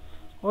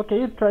 Okay,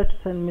 you try to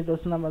send me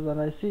those numbers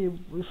and I see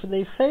if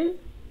they fail,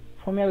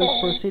 for me I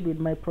will proceed with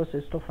my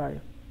process to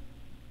file.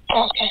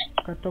 Okay.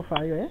 To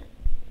file, eh?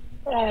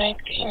 Alright.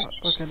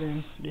 Okay,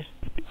 then. Yeah.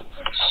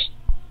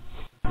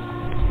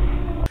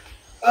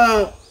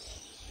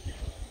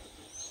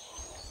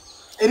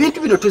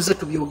 Ebintu bino tuzze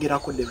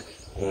tubyogerako debe.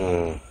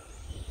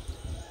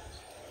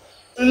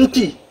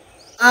 Nti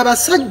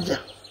abasajja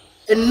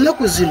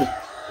ennaku zino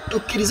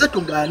tukkirize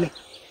tugaane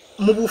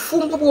mu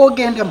bufumbo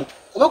bw'ogendemu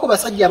oba ku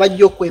basajja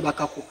abajja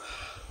okwebakako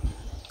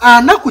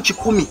ana ku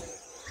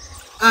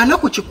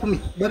kikumi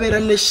babeera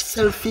ne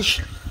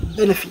selfish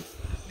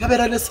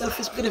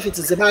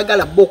benefits ze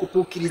baagala bo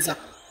okutuukiriza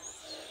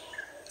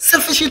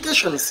selfish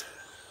intentions.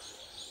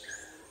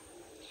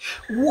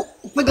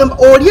 Kwegamba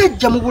oli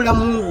ajja mu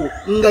bulamu bwo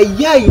nga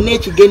ye ayina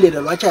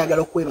ekigendererwa lwaki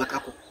ayagala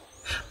okwebakako.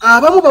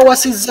 Abamu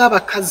bawasizza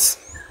abakazi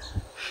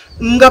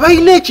nga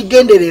balina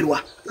ekigendererwa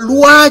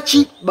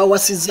lwaki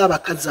bawasizza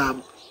abakazi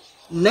abo.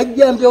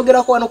 Najja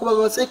mbyogerako wano kuba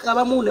baseeka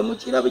abamu ne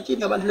mukira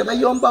bikini abantu ne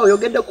bayomba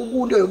oyogedde ku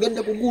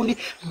gundi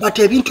but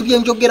ebintu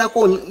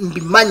byenjogerako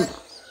mbimanyi.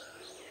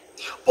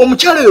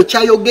 Omukyalo oyo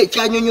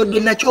kyanyonyodde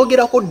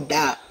nakyogerako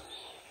dda.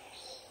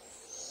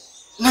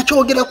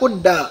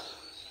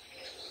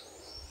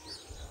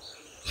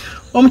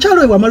 Omukyalo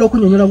oyo bw'amala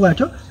okunyonyola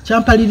bw'atyo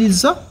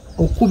kyampaliriza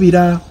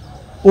okubira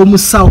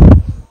omusawo.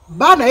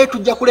 Baana ye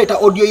tujja kuleeta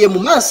audio ye mu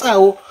maaso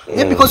awo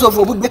naye because of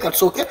obudde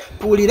katusooke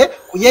tuwulire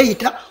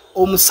kuyeeyita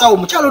omusawo.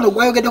 Omukyalo ono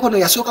gwayogeddeko no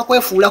yasooka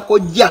kwefuula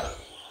kojja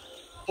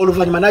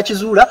oluvannyuma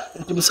n'akizuula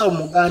nti musawo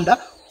muganda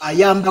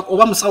ayambako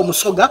oba musawo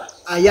musoga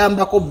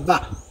ayambako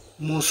bba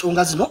mu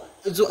nsonga zino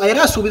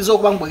era asuubiza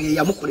okuba ngu ye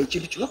yamukola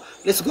ekintu kino.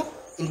 Let's go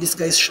in this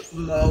guy's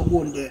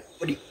wound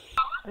body.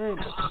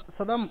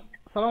 Salamu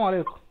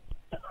alaikum.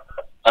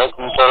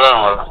 Alaikum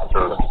salam wa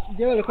rahmatullah.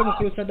 Jewe leko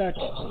mkulu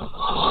Sadati.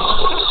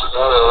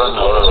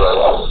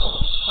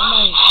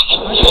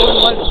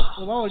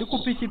 Oba oli ku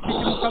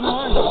pikipiki mukama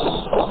wange.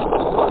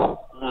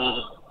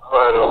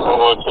 Wale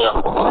wakomotea.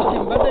 Ati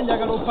mbadde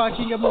njagala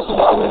opaakinge muko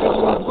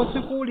ko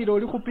sikuwulira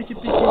oli ku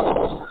pikipiki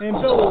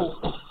empewo.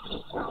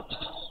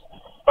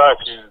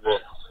 Paakinze.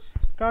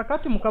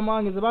 Kakati mukama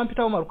wange ze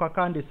bampitawo maluka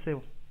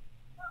kandessewo.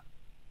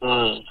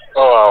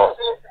 Wow.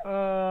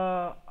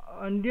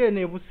 Ndiye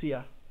ne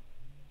Busia.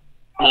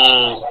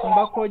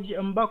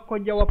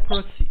 Mbakoja wa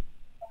Prosi.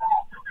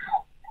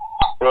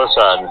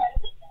 Prosani.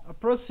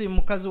 Prosi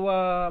mukazi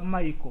wa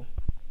Michael.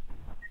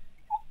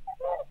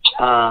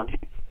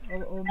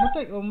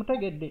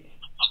 Omutegedde.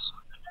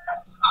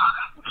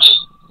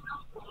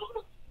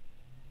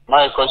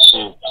 Michael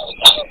si.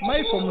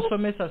 Michael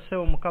musomesa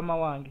sewo mukama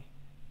wange.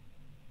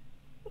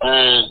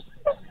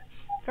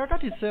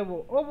 Kakati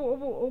sebo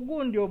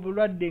ogundi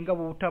obulwadde nga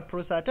buta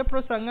Prosa ate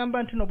Prosa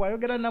ngamba nti no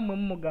bwayogera namwe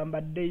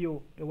mumugamba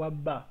ddeyo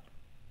ewabba.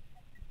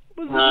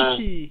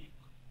 Buzuki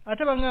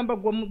ate bangamba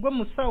gwe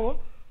musawo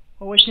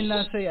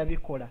owekinanse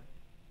yabikola.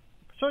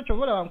 So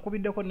chobola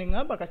wankubiddeko ne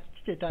ngamba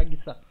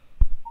kakikyetaagisa.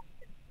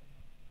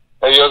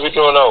 Eyo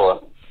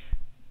bitolawa.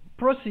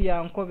 Prosi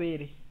ya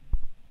nkobere.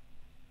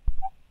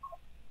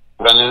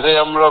 Ganize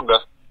ya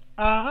muloga.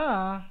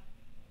 Aha.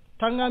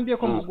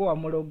 Tangambyeko mugo wa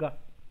muloga.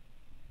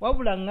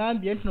 Wabula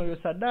ngambye nti noyo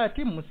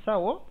Sadati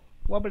musawo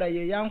wabula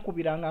ye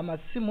yankubiranga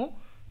amasimu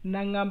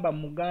nangamba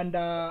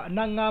muganda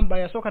nangamba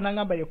yasoka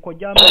nangamba ye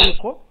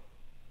kojamako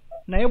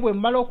naye bwe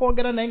mmala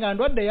okwogera naye nga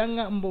ndwadde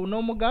yangamba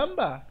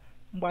n'omugamba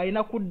mbw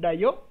alina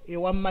kuddayo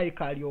ewa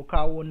Mike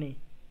alyokawone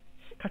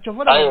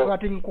kachovola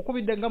ati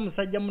nkukubidde nga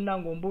musajja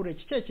munange ombuule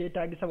kiki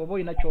ekyetaagisa bw'oba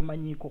olina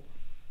ky'omanyiiko.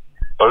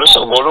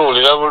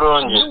 Oluwulira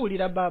bulungi.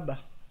 Oluwulira baba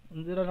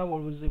nzira nabo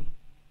oluzibu.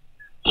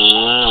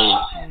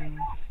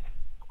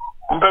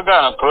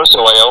 Mpegana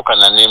Proso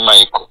wayawukana ne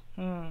Michael.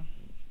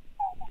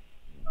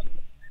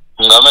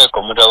 Nga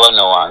Michael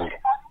mutabana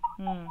wange.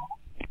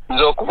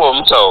 Nze okuba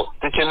omusawo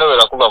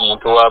tekinobera kuba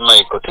muntu wa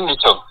Michael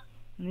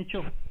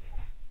nicho.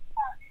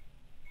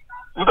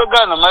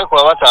 Mpegana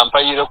Michael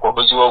abatampayire ku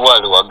buzibu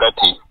obwali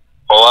wagati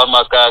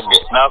ow'amaka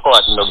ge naako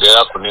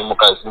watindogeraku ne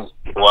mukazi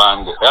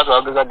wange era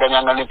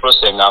twagezaganyanga ne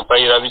Proso nga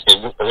mpayira biki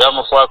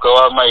ebyamufaako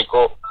ewa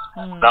Michael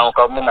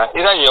namukamuna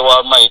era ye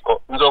wa Michael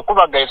nze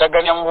okuba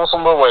gaitaganya mu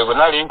bufumbo bwaibwe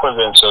nali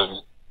nkoze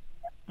ensobi.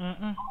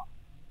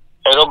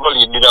 Erogo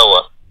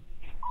lidirawa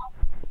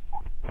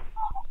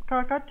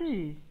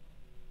kakati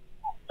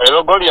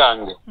erogo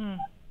lyange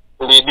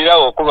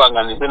lidirawo okuba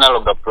nga nize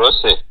naloga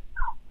Proso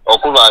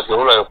okuba ati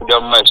olwayo kujja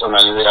mu maiso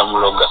nga nize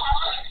yamuloga.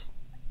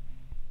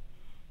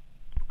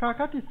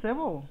 Kakati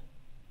sebo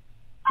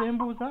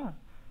sembuza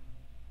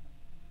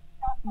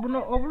buno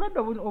obulwadde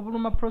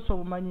obuluma Proso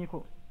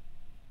obumanyiko.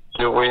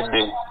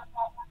 Kiwidi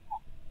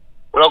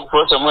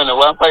Olw'okuprose mwene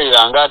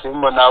wampayiranga ati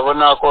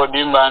mbonabonako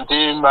dimba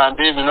nti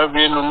bino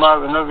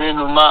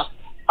binuma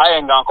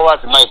aye nga nkoba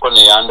ati Michael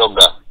ne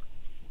yandoga.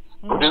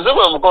 Kuti nze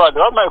bwe mukoba ati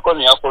wa Michael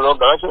ne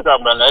yakuloga lwaki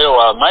otambula naye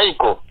wa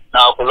Michael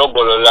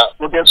n'akulogolola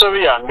kuti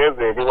ensobi yange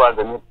eva eri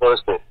wanze ne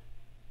prose.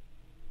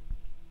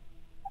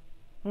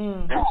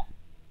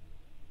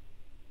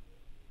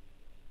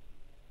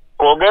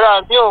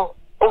 Kwogera ntyo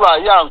kuba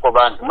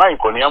yankoba nti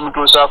Michael ne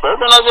yamutuusaako ebyo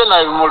byonna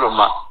byonna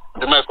ebimuluma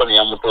nti Michael ne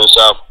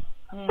yamutuusaako.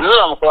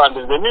 Ndola mukoba nti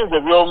nze ninze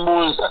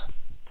byombuuza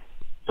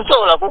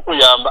tusobola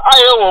kukuyamba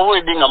aye wowe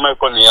edinga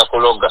Michael ne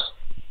yakuloga.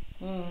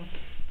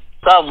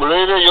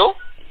 Samuleireyo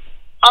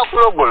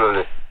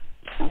akulogolole.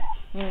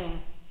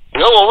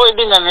 Yo wowe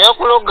edinga ne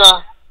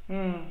yakuloga.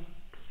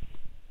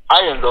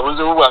 Aye ndo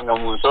obuzibu bwange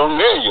mu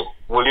nsonga eyo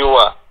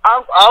buliwa.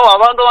 Awo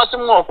abantu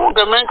basimu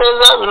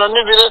okunkemenkeza bino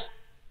nibire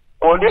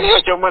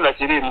konderiyo kyomwena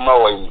kiri mu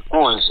mawaimu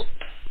kunze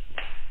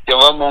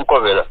kyova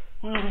munkobera.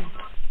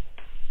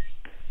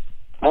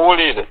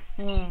 Muwulire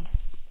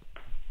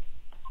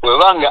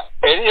webanga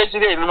eriyo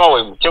kiri enuma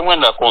waimu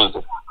kyomwena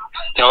kunze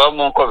kyova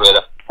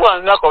munkobera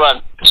kuwanzako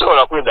bantu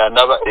tusobola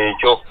kwedandaba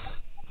ekyo.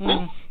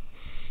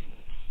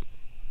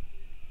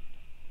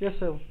 Yes,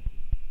 sir.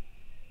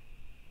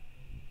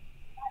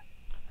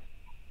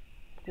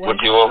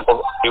 Kuti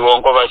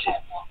iwonkoba ki?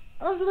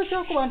 Anziba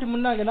kyakuba nti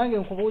munnange nange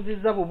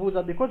nkubuuzizza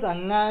bubuuza because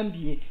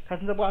aŋŋambye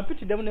kati nze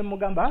bwampitiddemu ne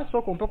mugamba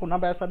sooka ompe ku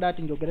namba ya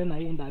Sadaati njogere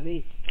naye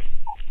ndabe.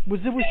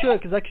 Buzibu ki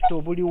exact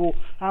obuliwo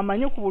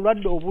amanye ku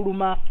bulwadde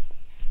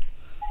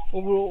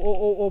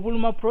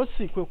obuluma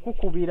prosi kwe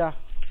kukubira.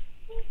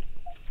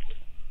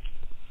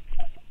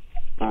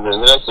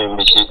 Nzera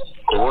kimbiki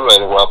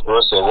obulwaire bwa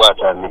prosi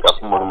bwatandika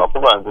kumuluma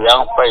kuba nze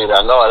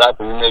yankufayira nga wala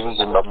tulina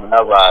ebizimba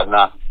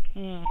munabaana.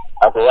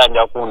 Ate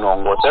yanja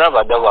kunongoosera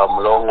badde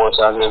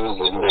bamulongoosanga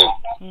ebizimba ebyo.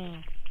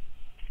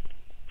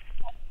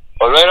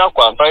 Olwaira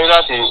kwampayira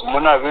ati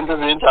muna bintu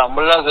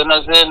bintambula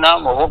zena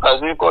mu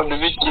bukaziiko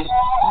bibiki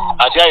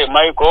ati aye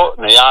Michael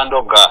ne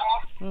yandoga.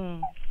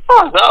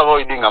 Nze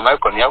avoidi nga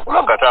Michael ne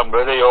yakuloga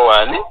tambulereyo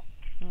wani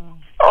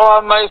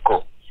owa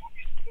Michael.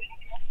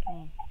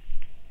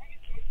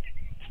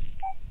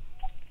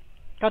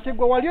 Kati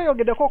gwe wali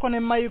oyogeddeko ne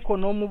Michael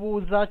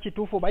n'omubuuza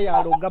kituufu oba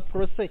yaloga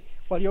prose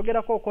wali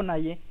oyogerako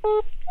naye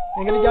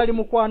engeri gyali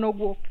mukwano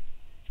gwo.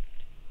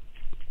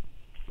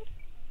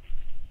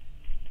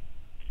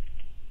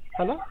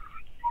 Hala?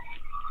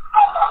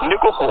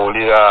 Ndiko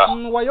kuwulira.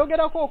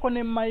 Wayogerako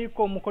ne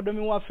Michael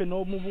mukodomi waffe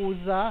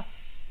n'omubuuza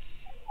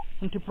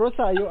nti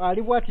prose ayo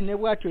ali bwati ne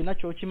bwati olina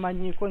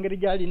ky'okimanyiiko engeri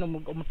gyali no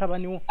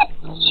mutabani wo.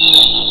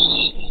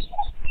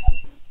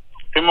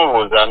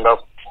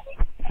 Simubuuzangako.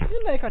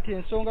 Naye kati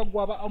ensonga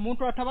gwaba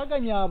omuntu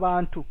atabaganya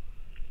abantu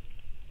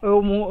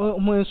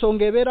mu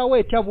ensonga ebeerawo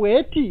etya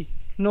bweti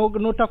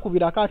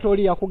notakubira kati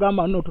oli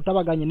yakugamba no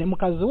tutabaganye ne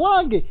mukazi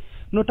wange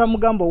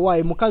notamugamba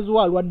waaye mukazi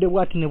wa alwadde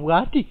bwati ne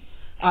bwati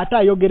ate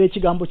ayogera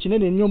ekigambo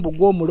kinene nnyo mbu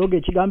gw'omuloga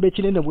ekigambo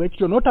ekinene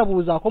bwekityo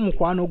notabuuzaako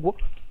mukwano gwo.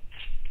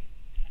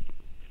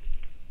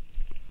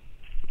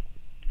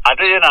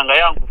 Ate yena nga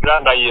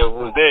yankubira nga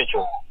yeebuuza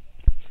ekyo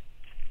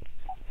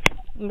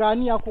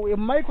ng'ani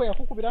Michael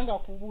yakukubira nga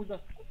akubuuza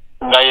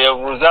nga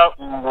yeebuuza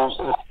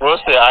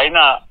prose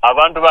ayina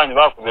abantu bangi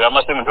bakubira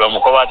amasimu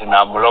tebamukoba ati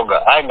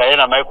namuloga aye nga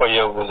yena Michael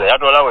yeebuuza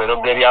yatolawo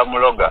eroga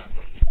eryamuloga.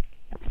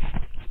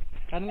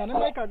 Kati nga ne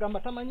Michael agamba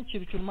tamanyi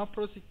kintu kiruma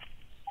prose.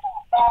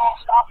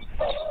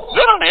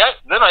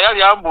 Zeno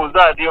yali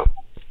ambuuza atyo.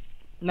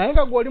 Naye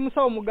nga gw'oli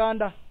musawo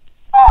muganda.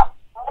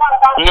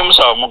 Ndi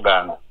musawo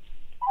muganda.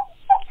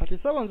 Kati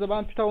sabo nze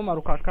bampitawo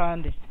Maruka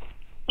Kande.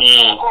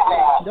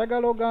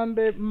 Njagala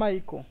ogambe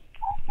Michael.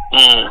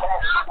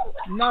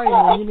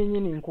 Nawe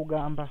nyini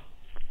nkugamba.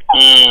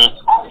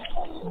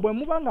 Bwe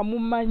muba nga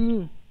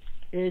mumanyi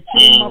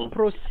ekiruma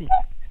prosi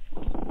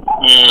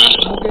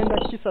mugenda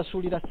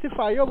kisasulira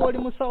sifaayo oba oli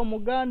musawo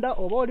muganda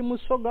oba oli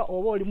musoga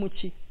oba oli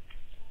muki.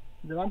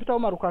 Nze bampitawo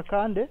Maruka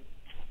Kande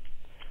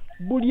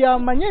buli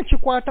amanye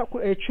ekikwata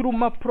ku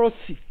ekiruma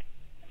prosi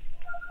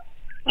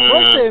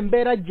prosi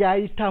embeera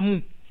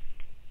gyayitamu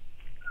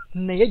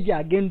naye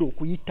gyagenda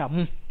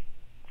okuyitamu.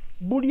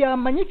 Buli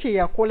amanye kye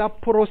yakola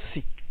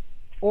prosi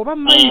oba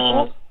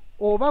Michael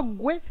oba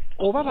gwe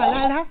oba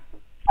balala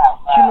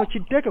kino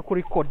kiteeke ku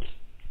record.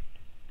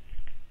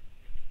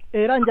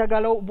 Era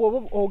njagala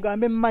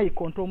ogambe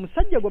Michael nti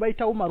omusajja gwe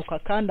bayitawo Maruka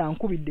Kande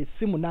ankubidde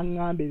essimu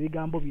n'aŋŋamba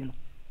ebigambo bino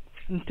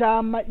nti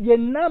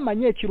yenna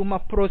amanye ekiruma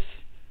prosi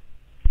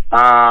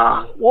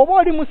oba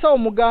oli musawo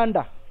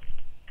muganda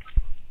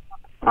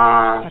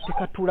kati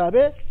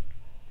katulabe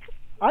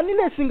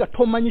anile singa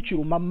tomanyi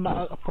kiruma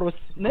prosi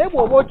naye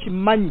bw'oba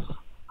okimanyi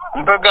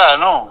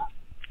mpegano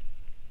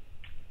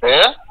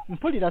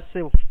mpulira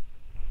ssebo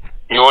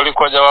iwe oli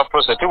kojja wa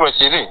prosi tibwe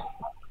kiri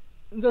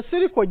nze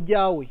siri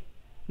kojjaawe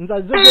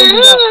nze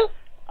zegendera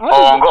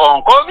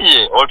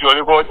onkobye oti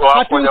oliko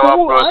wakojja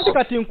wa prosi anti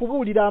kati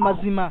nkubuulira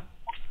amazima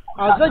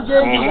aze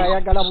gyendi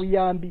ng'ayagala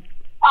buyambi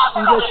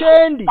nze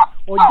kyendi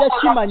ojja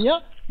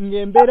kimanya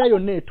ng'embeera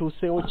yonna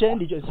etuuse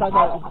okyendi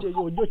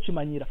ojja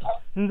okimanyira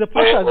nze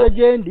prosi aze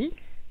gyendi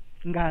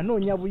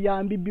ng'anoonya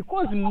buyambi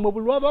because mmwe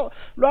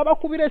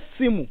lwabakubira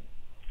essimu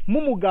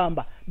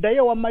mumugamba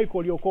ddayo wa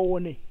Michael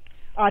lyokowone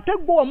ate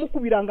gwe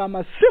wamukubiranga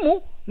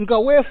amasimu nga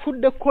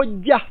weefudde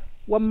kojja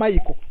wa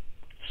Michael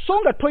so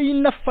nga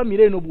toyina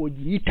famire eno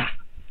bw'ogiyita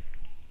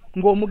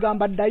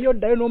ng'omugamba ddayo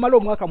n'omala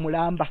omwaka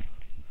mulamba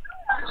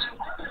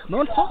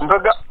nonso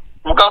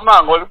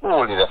mukama nga oli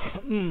kuwulira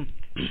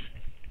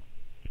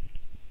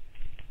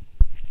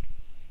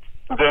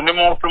nze ndi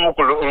muntu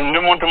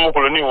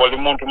mukulu ni wali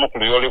muntu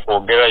mukulu yoli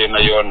kwogera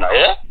yona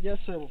yes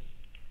sir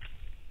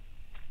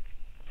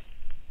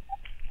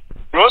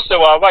lwose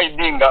waba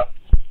idinga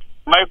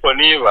Michael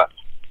niba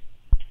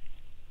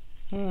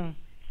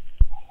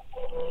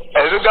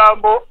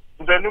ebigambo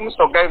nze ndi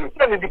musoga ino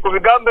ndi ku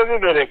bigambo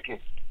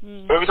ebibereke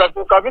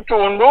ebitatuuka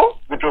bitundu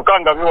bituuka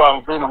nga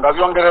biwanvu nga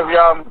byongere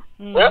byamu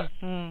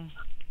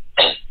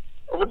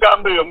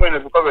ebigambo ebyo mwene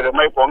bikobere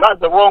Michael nga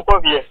nze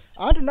bwonkobye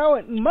anti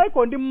nawe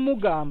Michael ndi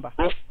mumugamba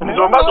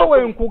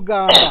nawe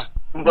nkugamba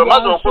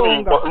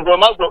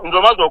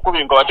nzomaze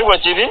okubinkoba tibwe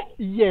kiri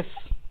yes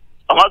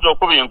amaze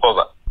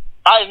okubinkoba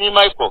ayi ni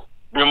Michael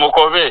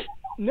bimukobe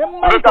ne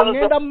Michael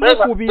ngenda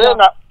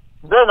mukubira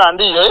zena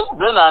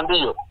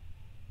ndiyo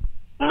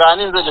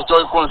ngani nze kyo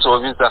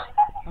kyokunsobisa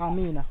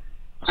amina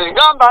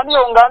sigamba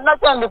ndiyo ngana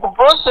kandi ku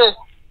process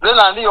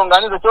zena ndiyo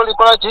ngani nze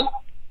kyolikola ki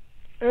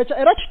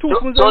era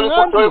kituufu nze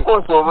ngandi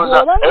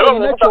kyokunsoboza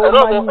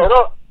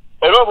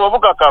ero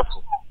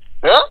bwobukakafu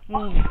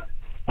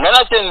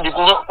ngana kyendi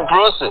ku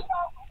process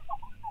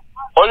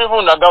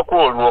olibundaga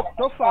olwo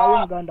tofaayo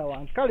muganda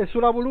wange kale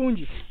sula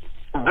bulungi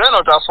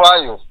zeno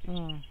tafaayo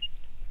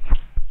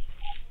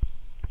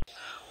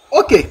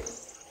okay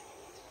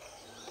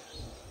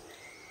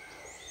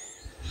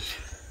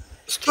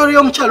story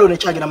y'omukyalo ono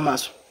ekyagenda mu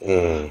maaso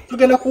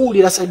tugenda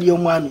kuwulira sadi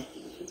y'omwami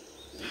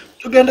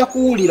tugenda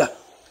kuwulira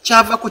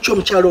kyava ku ki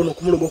omukyalo ono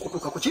okumuloga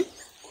okutuuka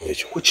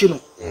ku kino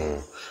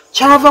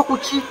kyava ku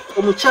ki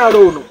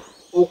omukyalo ono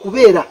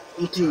okubeera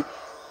nti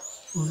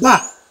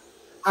bba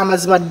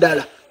amazima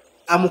ddala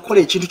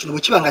amukola ekintu kino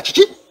bwe kiba nga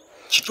kiki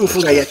kituufu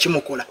nga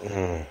yakimukola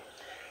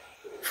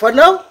for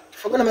now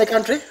forgona my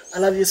country I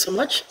love you so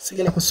much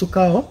sigenda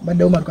kusukaawo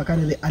baddewo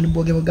matukakane the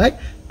unbogable guy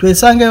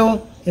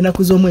twesangeyo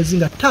enaku z'omwezi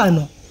nga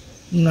 5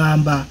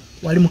 ngamba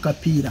wali mu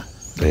kapiira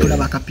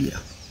tulaba akapiira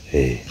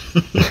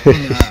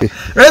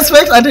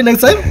respect until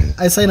next time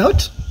I sign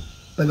out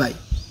bye bye